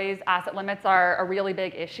employees, asset limits are a really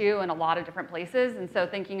big issue in a lot of different places. And so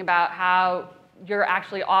thinking about how you're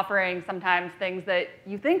actually offering sometimes things that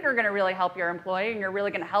you think are going to really help your employee and you're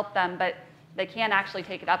really going to help them, but they can't actually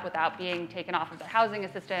take it up without being taken off of their housing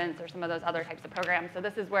assistance or some of those other types of programs. So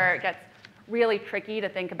this is where it gets really tricky to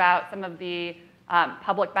think about some of the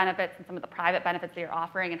public benefits and some of the private benefits that you're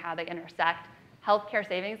offering and how they intersect. Healthcare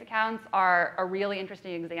savings accounts are a really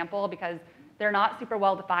interesting example because they're not super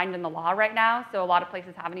well defined in the law right now, so a lot of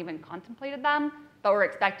places haven't even contemplated them, but we're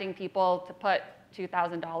expecting people to put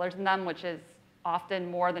 $2,000 in them, which is often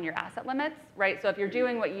more than your asset limits, right? So if you're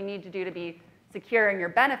doing what you need to do to be securing your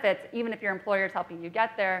benefits, even if your employer is helping you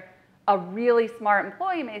get there, a really smart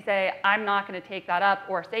employee may say, I'm not going to take that up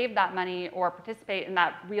or save that money or participate in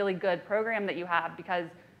that really good program that you have because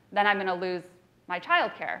then I'm going to lose my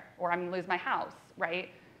childcare or I'm going to lose my house, right?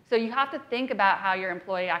 So you have to think about how your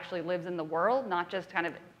employee actually lives in the world, not just kind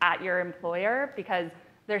of at your employer, because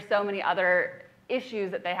there's so many other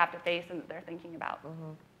issues that they have to face and that they're thinking about.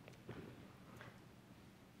 Mm-hmm.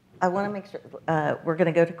 I want to make sure, we're going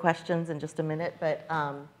to go to questions in just a minute, but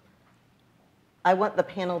I want the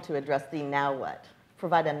panel to address the now what,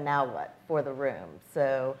 provide a now what for the room.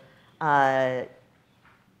 So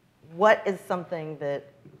what is something that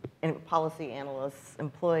policy analysts,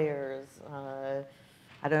 employers,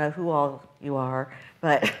 I don't know who all you are,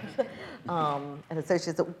 but and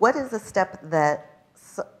associates, what is a step that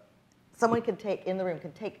someone could take, in the room,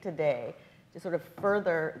 could take today to sort of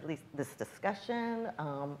further at least this discussion,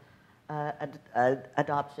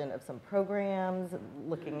 adoption of some programs,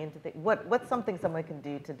 looking into what's something someone can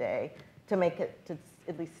do today to make it, to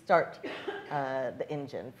at least start the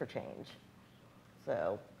engine for change?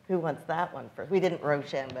 So who wants that one first? We didn't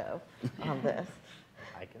Rochambeau on this.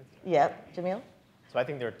 I can. Yep, Jamil? So I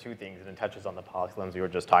think there are two things, and it touches on the policy lens we were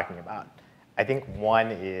just talking about. I think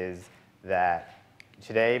one is that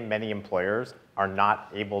today many employers are not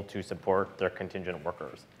able to support their contingent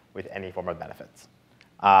workers with any form of benefits.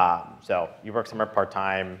 So you work somewhere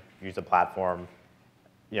part-time, use a platform,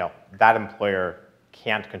 that employer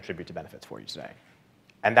can't contribute to benefits for you today.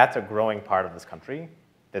 And that's a growing part of this country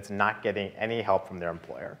that's not getting any help from their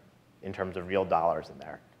employer in terms of real dollars in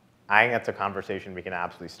there. I think that's a conversation we can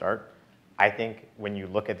absolutely start. I think when you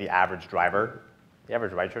look at the average driver, the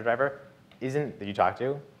average rideshare driver that you talk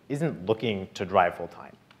to isn't looking to drive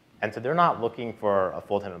full-time. And so they're not looking for a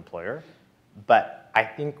full-time employer, but I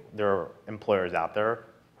think there are employers out there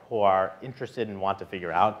who are interested and want to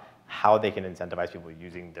figure out how they can incentivize people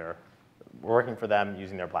working for them,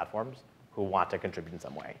 using their platforms, who want to contribute in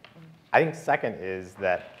some way. I think second is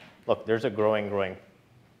that, look, there's a growing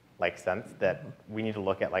sense that we need to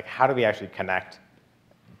look at how do we actually connect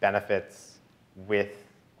benefits with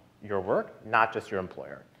your work, not just your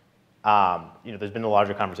employer. There's been a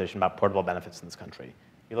larger conversation about portable benefits in this country.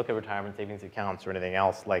 You look at retirement savings accounts or anything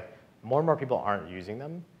else, more and more people aren't using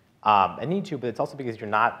them and need to, but it's also because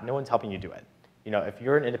no one's helping you do it. If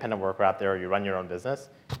you're an independent worker out there or you run your own business,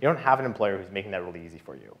 you don't have an employer who's making that really easy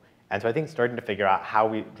for you. And so I think starting to figure out how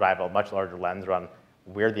we drive a much larger lens around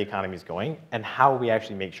where the economy is going and how we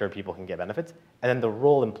actually make sure people can get benefits, and then the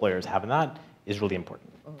role employers have in that is really important.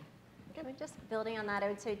 Just building on that, I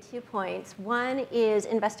would say 2 points. One is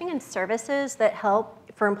investing in services that help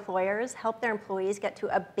their employees get to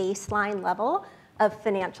a baseline level of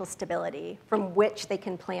financial stability from which they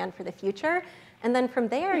can plan for the future. And then from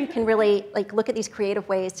there, you can really look at these creative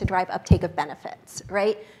ways to drive uptake of benefits,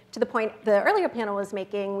 right? To the point the earlier panel was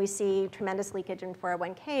making, we see tremendous leakage in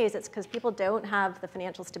 401ks. It's because people don't have the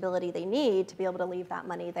financial stability they need to be able to leave that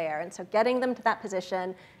money there. And so getting them to that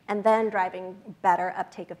position and then driving better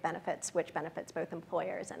uptake of benefits, which benefits both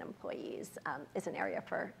employers and employees, is an area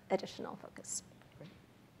for additional focus.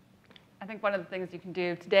 I think one of the things you can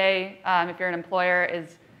do today, if you're an employer,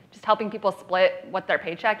 is just helping people split what their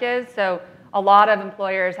paycheck is. So a lot of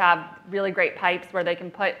employers have really great pipes where they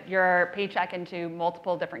can put your paycheck into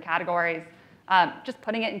multiple different categories. Just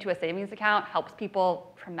putting it into a savings account helps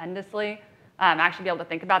people tremendously actually be able to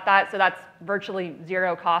think about that. So that's virtually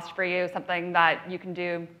zero cost for you, something that you can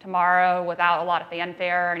do tomorrow without a lot of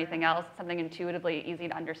fanfare or anything else, something intuitively easy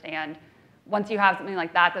to understand. Once you have something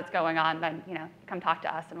like that that's going on, then come talk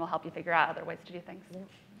to us and we'll help you figure out other ways to do things. Yeah.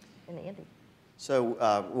 And Andy?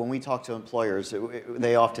 So when we talk to employers,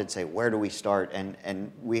 they often say, where do we start?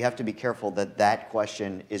 And we have to be careful that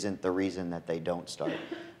question isn't the reason that they don't start.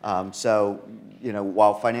 So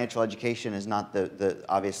while financial education is not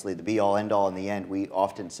obviously the be-all, end-all in the end, we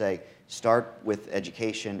often say, start with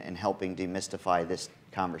education and helping demystify this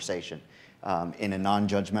conversation in a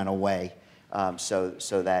non-judgmental way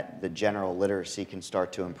so that the general literacy can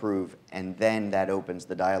start to improve, and then that opens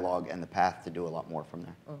the dialogue and the path to do a lot more from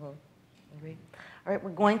there. Great. All right,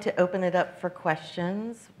 we're going to open it up for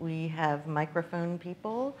questions. We have microphone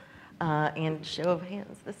people and show of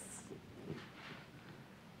hands.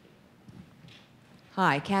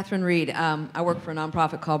 Hi, Catherine Reed. I work for a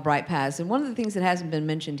nonprofit called Bright Paths, and one of the things that hasn't been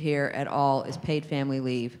mentioned here at all is paid family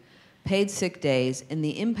leave, paid sick days, and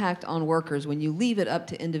the impact on workers when you leave it up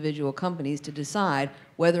to individual companies to decide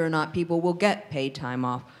whether or not people will get paid time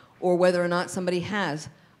off or whether or not somebody has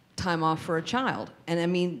time off for a child. And I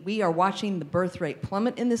mean, we are watching the birth rate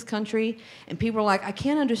plummet in this country, and people are like, I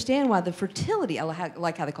can't understand why the fertility, I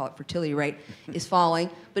like how they call it, fertility rate, is falling,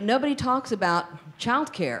 but nobody talks about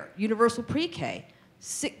child care, universal pre-K.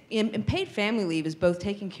 And paid family leave is both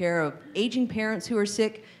taking care of aging parents who are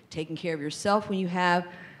sick, taking care of yourself when you have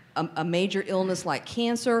a major illness like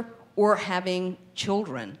cancer, or having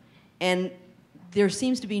children. And there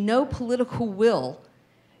seems to be no political will.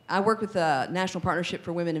 I work with the National Partnership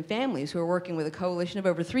for Women and Families, who are working with a coalition of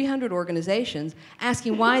over 300 organizations,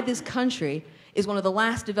 asking why this country is one of the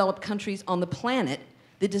last developed countries on the planet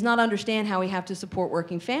that does not understand how we have to support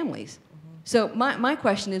working families. So my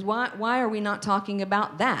question is, why are we not talking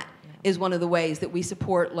about that as one of the ways that we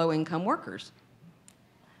support low-income workers?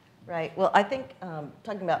 Right. Well, I think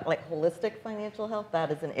talking about holistic financial health,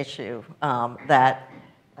 that is an issue that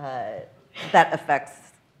affects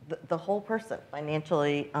the whole person,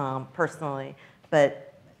 financially, personally.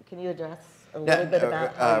 But can you address a little bit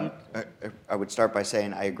about how I would start by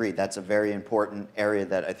saying I agree. That's a very important area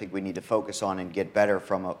that I think we need to focus on and get better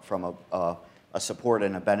from a support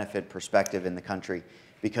and a benefit perspective in the country,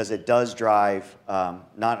 because it does drive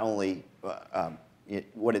not only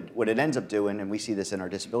what it ends up doing, and we see this in our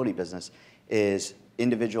disability business, is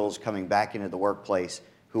individuals coming back into the workplace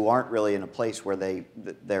who aren't really in a place where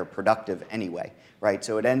they're productive anyway, right?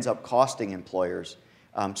 So it ends up costing employers.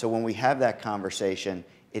 So when we have that conversation,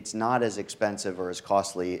 it's not as expensive or as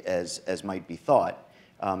costly as might be thought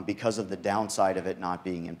because of the downside of it not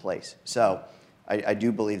being in place. So I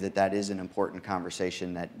do believe that is an important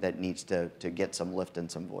conversation that needs to get some lift and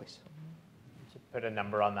some voice. To put a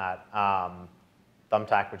number on that,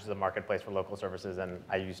 Thumbtack, which is a marketplace for local services, and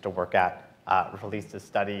I used to work at, released a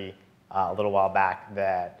study a little while back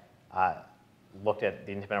that looked at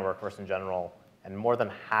the independent workforce in general, and more than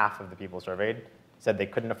half of the people surveyed said they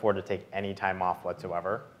couldn't afford to take any time off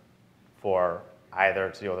whatsoever for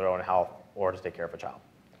either to deal with their own health or to take care of a child.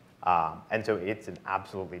 And so it's an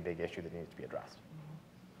absolutely big issue that needs to be addressed.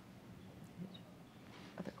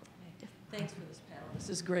 Thanks for this panel. This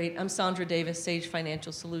is great. I'm Sandra Davis, Sage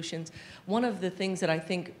Financial Solutions. One of the things that I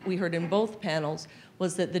think we heard in both panels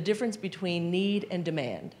was that the difference between need and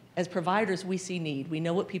demand. As providers, we see need. We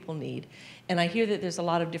know what people need. And I hear that there's a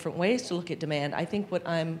lot of different ways to look at demand. I think what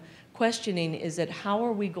I'm questioning is that how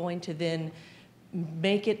are we going to then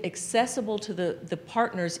make it accessible to the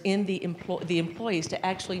partners in the employees to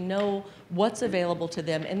actually know what's available to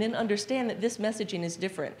them, and then understand that this messaging is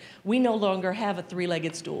different. We no longer have a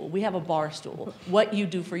three-legged stool. We have a bar stool, what you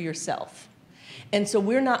do for yourself. And so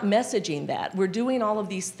we're not messaging that. We're doing all of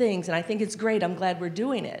these things, and I think it's great. I'm glad we're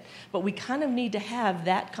doing it. But we kind of need to have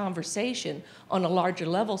that conversation on a larger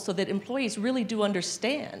level so that employees really do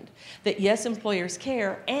understand that, yes, employers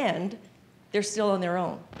care, and they're still on their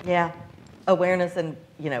own. Yeah. Awareness and,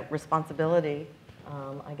 responsibility,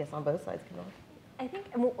 I guess, on both sides. I think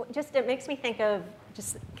it makes me think of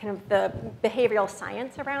just kind of the behavioral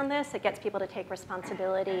science around this. It gets people to take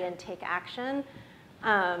responsibility and take action.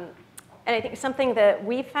 And I think something that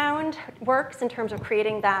we found works in terms of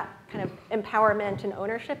creating that kind of empowerment and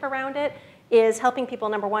ownership around it is helping people,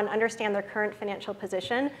 number one, understand their current financial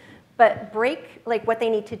position, but break what they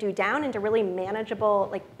need to do down into really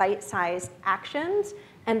manageable, bite-sized actions,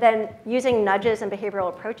 and then using nudges and behavioral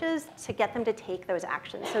approaches to get them to take those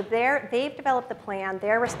actions. So they've developed the plan,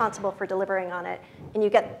 they're responsible for delivering on it, and you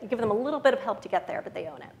give them a little bit of help to get there, but they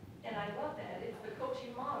own it. And I love that. It's the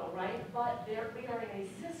coaching model, right? But we are in a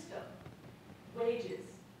system. Wages,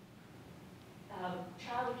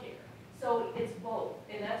 childcare. So it's both.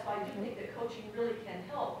 And that's why I do think that coaching really can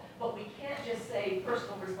help. But we can't just say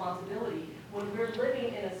personal responsibility when we're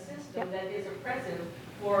living in a system that is oppressive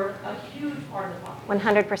for a huge part of the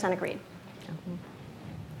population. 100% agreed.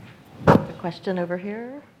 A question over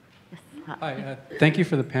here. Yes. Hi, thank you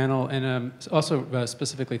for the panel, and also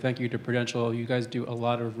specifically thank you to Prudential. You guys do a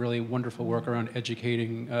lot of really wonderful work around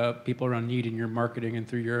educating people around need in your marketing and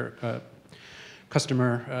through your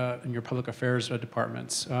customer and your public affairs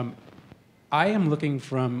departments. I am looking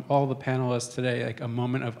from all the panelists today a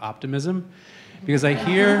moment of optimism, because I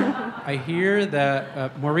hear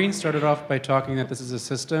that Maureen started off by talking that this is a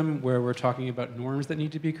system where we're talking about norms that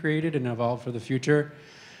need to be created and evolve for the future.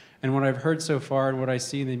 And what I've heard so far and what I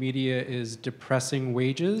see in the media is depressing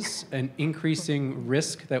wages and increasing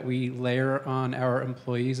risk that we layer on our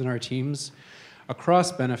employees and our teams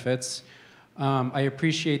across benefits. I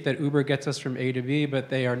appreciate that Uber gets us from A to B, but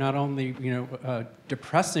they are not only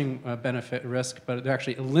depressing benefit risk, but they're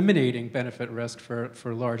actually eliminating benefit risk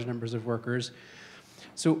for large numbers of workers.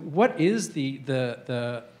 So what is the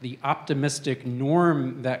optimistic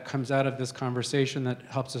norm that comes out of this conversation that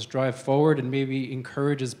helps us drive forward and maybe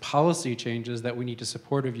encourages policy changes that we need to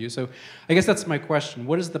support of you? So I guess that's my question.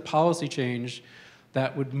 What is the policy change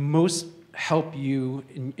that would most help you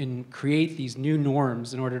in create these new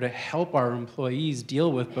norms in order to help our employees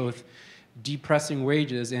deal with both depressing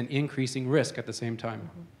wages and increasing risk at the same time?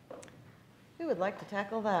 Who would like to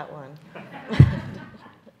tackle that one?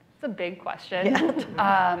 It's a big question.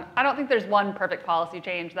 Yeah. I don't think there's one perfect policy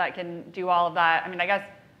change that can do all of that. I mean, I guess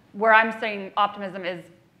where I'm saying optimism is,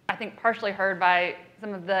 I think, partially heard by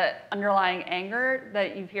some of the underlying anger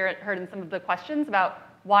that you've heard in some of the questions about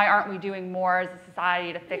why aren't we doing more as a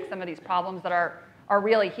society to fix some of these problems that are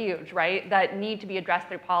really huge, right? That need to be addressed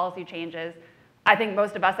through policy changes. I think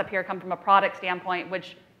most of us up here come from a product standpoint,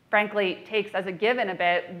 which frankly takes as a given a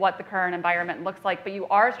bit what the current environment looks like, but you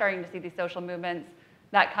are starting to see these social movements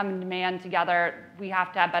that come and demand together. We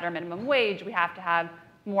have to have better minimum wage. We have to have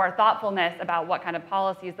more thoughtfulness about what kind of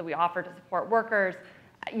policies that we offer to support workers.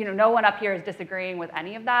 no one up here is disagreeing with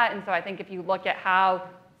any of that. And so I think if you look at how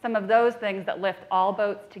some of those things that lift all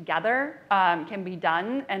boats together can be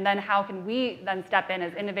done, and then how can we then step in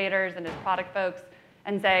as innovators and as product folks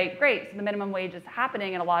and say, great, so the minimum wage is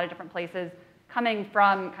happening in a lot of different places, coming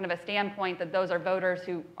from kind of a standpoint that those are voters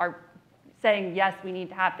who are saying, yes, we need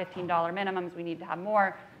to have $15 minimums, we need to have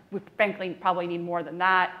more. We frankly probably need more than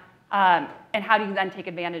that. And how do you then take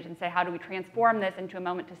advantage and say, how do we transform this into a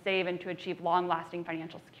moment to save and to achieve long-lasting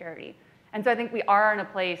financial security? And so I think we are in a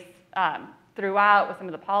place throughout with some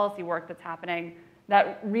of the policy work that's happening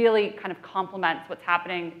that really kind of complements what's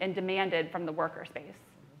happening and demanded from the worker space.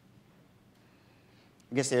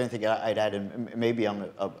 I guess the only thing I'd add, and maybe I'm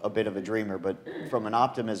a bit of a dreamer, but from an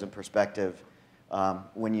optimism perspective,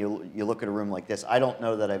 when you look at a room like this, I don't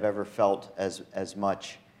know that I've ever felt as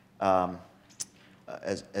much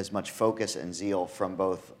focus and zeal from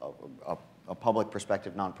both a public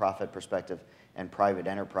perspective, nonprofit perspective, and private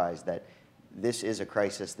enterprise that this is a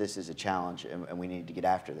crisis, this is a challenge, and we need to get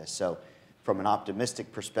after this. So from an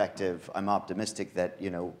optimistic perspective, I'm optimistic that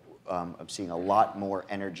I'm seeing a lot more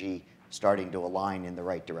energy starting to align in the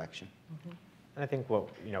right direction. And I think what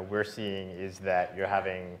we're seeing is that you're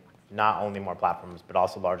having not only more platforms, but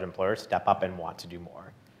also large employers step up and want to do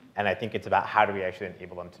more. And I think it's about how do we actually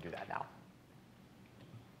enable them to do that now.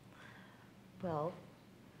 Well,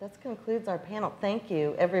 that concludes our panel. Thank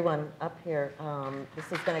you, everyone up here. This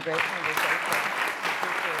has been a great conversation.